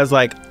 Whereas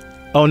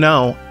oh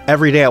no,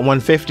 every day at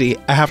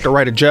 1:50, I have to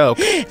write a joke.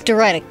 To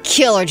write a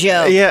killer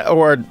joke. Yeah,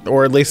 or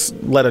at least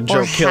let a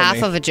joke kill me. Or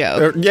half of a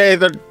joke.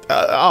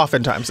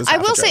 Oftentimes it's half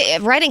I will say,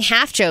 writing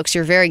half jokes,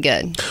 you're very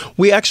good.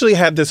 We actually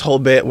had this whole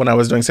bit when I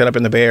was doing stand-up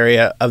in the Bay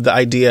Area of the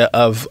idea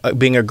of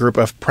being a group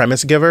of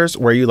premise givers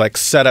where you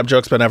set up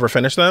jokes but never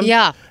finish them.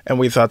 Yeah. And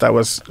we thought that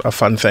was a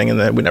fun thing,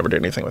 and then we never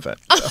did anything with it.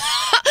 So.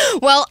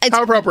 Well, it's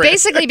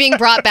basically being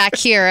brought back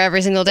here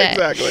every single day.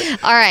 Exactly.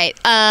 All right.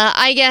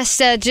 I guess,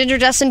 Ginger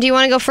Dustin, do you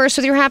want to go first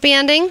with your happy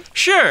ending?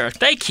 Sure.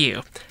 Thank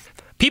you.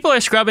 People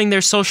are scrubbing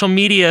their social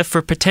media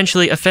for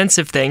potentially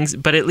offensive things,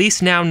 but at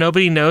least now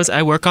nobody knows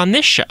I work on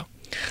this show.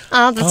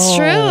 Oh, that's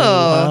true.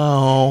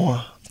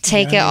 Wow.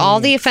 Take all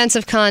the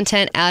offensive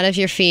content out of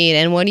your feed,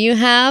 and what do you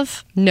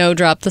have? No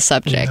drop the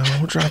subject.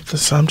 No drop the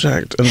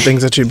subject. And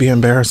things that you'd be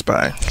embarrassed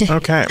by.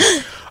 Okay.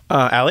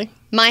 Allie?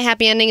 My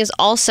happy ending is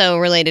also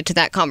related to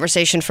that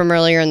conversation from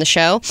earlier in the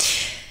show.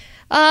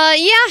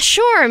 Yeah,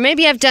 sure.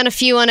 Maybe I've done a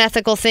few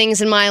unethical things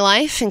in my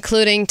life,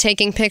 including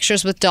taking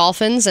pictures with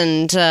dolphins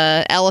and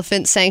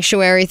elephant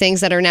sanctuary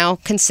things that are now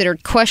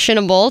considered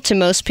questionable to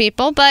most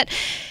people. But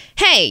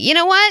hey, you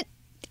know what?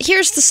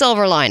 Here's the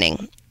silver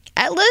lining.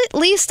 At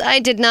least I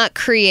did not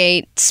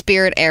create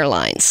Spirit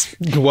Airlines,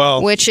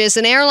 which is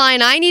an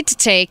airline I need to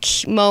take,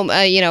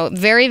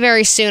 very,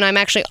 very soon. I'm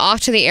actually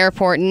off to the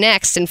airport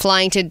next and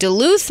flying to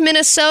Duluth,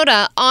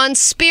 Minnesota on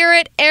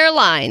Spirit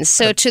Airlines.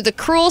 So to the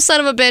cruel son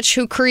of a bitch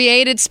who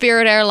created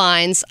Spirit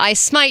Airlines, I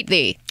smite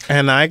thee.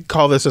 And I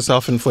call this a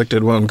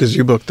self-inflicted wound because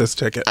you booked this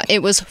ticket.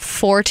 It was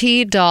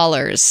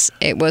 $40.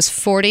 It was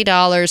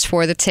 $40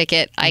 for the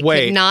ticket. I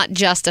could not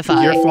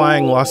justify. You're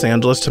flying Los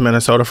Angeles to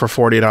Minnesota for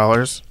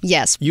 $40?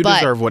 Yes, You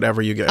deserve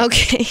whatever you get.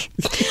 Okay.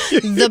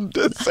 You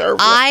deserve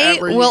I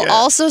whatever you will get.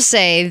 also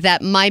say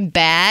that my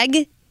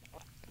bag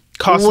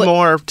Costs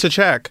more to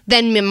check.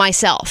 than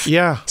myself.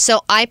 Yeah.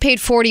 So I paid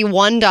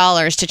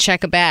 $41 to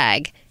check a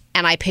bag,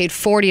 and I paid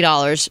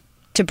 $40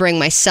 to bring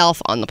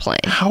myself on the plane.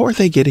 How are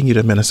they getting you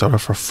to Minnesota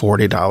for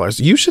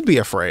 $40? You should be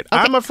afraid.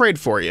 Okay. I'm afraid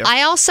for you.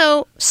 I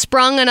also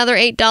sprung another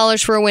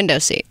 $8 for a window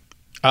seat.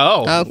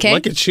 Oh, okay.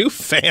 Look at you,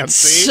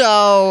 fancy.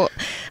 So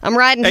I'm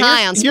riding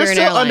high on Spirit You're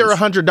still Airlines.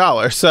 under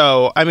 $100,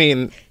 so I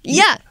mean,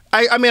 yeah.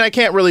 I mean, I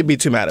can't really be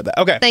too mad at that.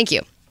 Okay, Thank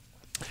you.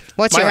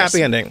 What's my yours?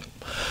 happy ending.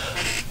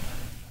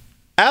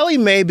 Allie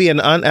may be an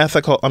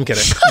unethical. I'm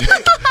kidding.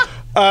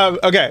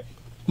 Okay.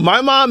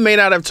 My mom may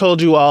not have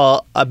told you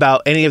all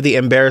about any of the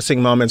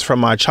embarrassing moments from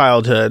my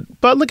childhood,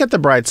 but look at the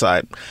bright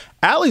side.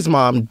 Allie's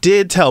mom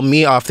did tell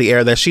me off the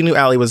air that she knew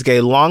Allie was gay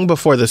long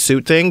before the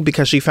suit thing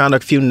because she found a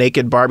few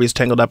naked Barbies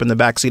tangled up in the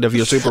backseat of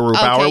your Subaru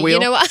Power Wheel. You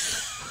know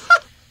what?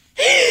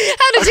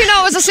 How did you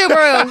know it was a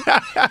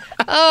Subaru?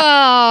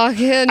 Oh,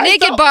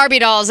 naked Barbie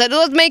dolls.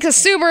 Let's make a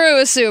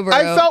Subaru a Subaru.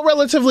 I felt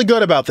relatively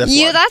good about this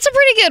one. That's a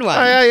pretty good one.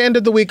 I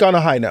ended the week on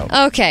a high note.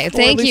 Okay, thank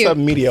or at least you. A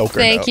mediocre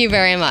Thank note. you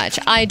very much.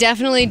 I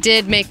definitely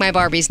did make my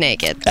Barbies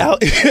naked.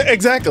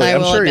 Exactly. I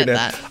I'm will sure you admit did.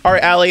 that. All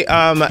right, Allie.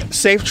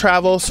 Safe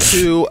travels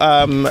to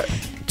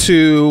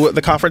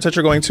the conference that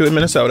you're going to in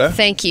Minnesota.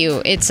 Thank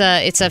you. It's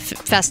a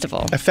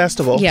festival. A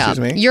festival. Yeah.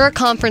 Excuse me. You're a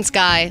conference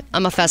guy.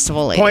 I'm a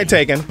festival lady. Point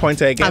taken. Point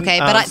taken. Okay,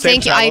 but safe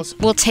thank you. I travels.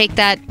 will take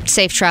that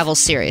safe travels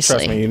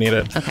seriously. Trust me, you need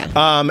it. Okay.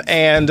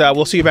 And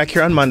we'll see you back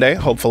here on Monday,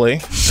 hopefully,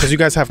 because you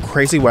guys have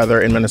crazy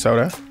weather in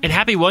Minnesota. And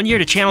happy 1 year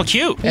to Channel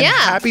Q. And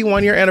happy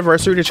 1 year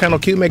anniversary to Channel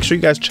Q. Make sure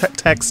you guys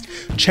text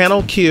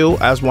Channel Q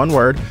as one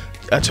word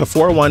to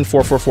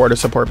 41444 to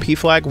support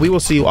PFLAG. We will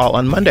see you all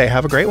on Monday.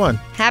 Have a great one.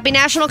 Happy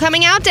National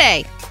Coming Out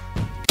Day.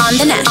 On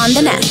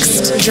the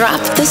next, drop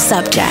the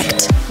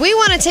subject. We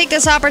want to take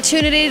this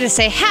opportunity to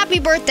say happy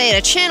birthday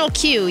to Channel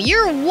Q.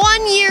 You're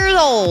 1 year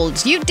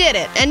old. You did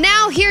it. And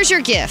now here's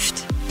your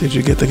gift. Did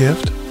you get the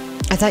gift?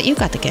 I thought you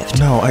got the gift.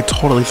 No, I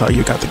totally thought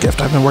you got the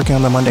gift. I've been working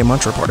on the Monday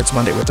Munch Report. It's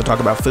Monday. We have to talk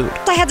about food.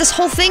 I had this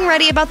whole thing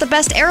ready about the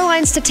best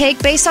airlines to take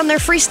based on their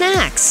free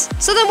snacks.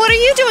 So then what are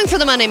you doing for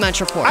the Monday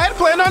Munch Report? I had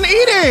planned on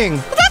eating.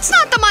 Well, that's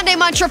not the Monday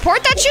Munch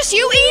Report. That's just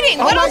you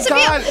eating. Oh What my else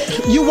have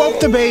God. you... You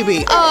woke the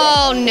baby.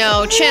 Oh,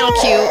 no. Channel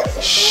Q.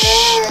 Shh.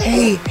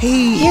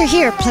 Hey.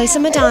 Here. Play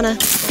some Madonna.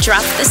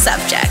 Drop the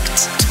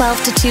subject.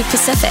 12 to 2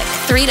 Pacific,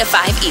 3 to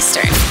 5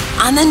 Eastern.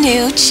 On the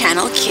new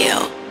Channel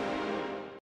Q.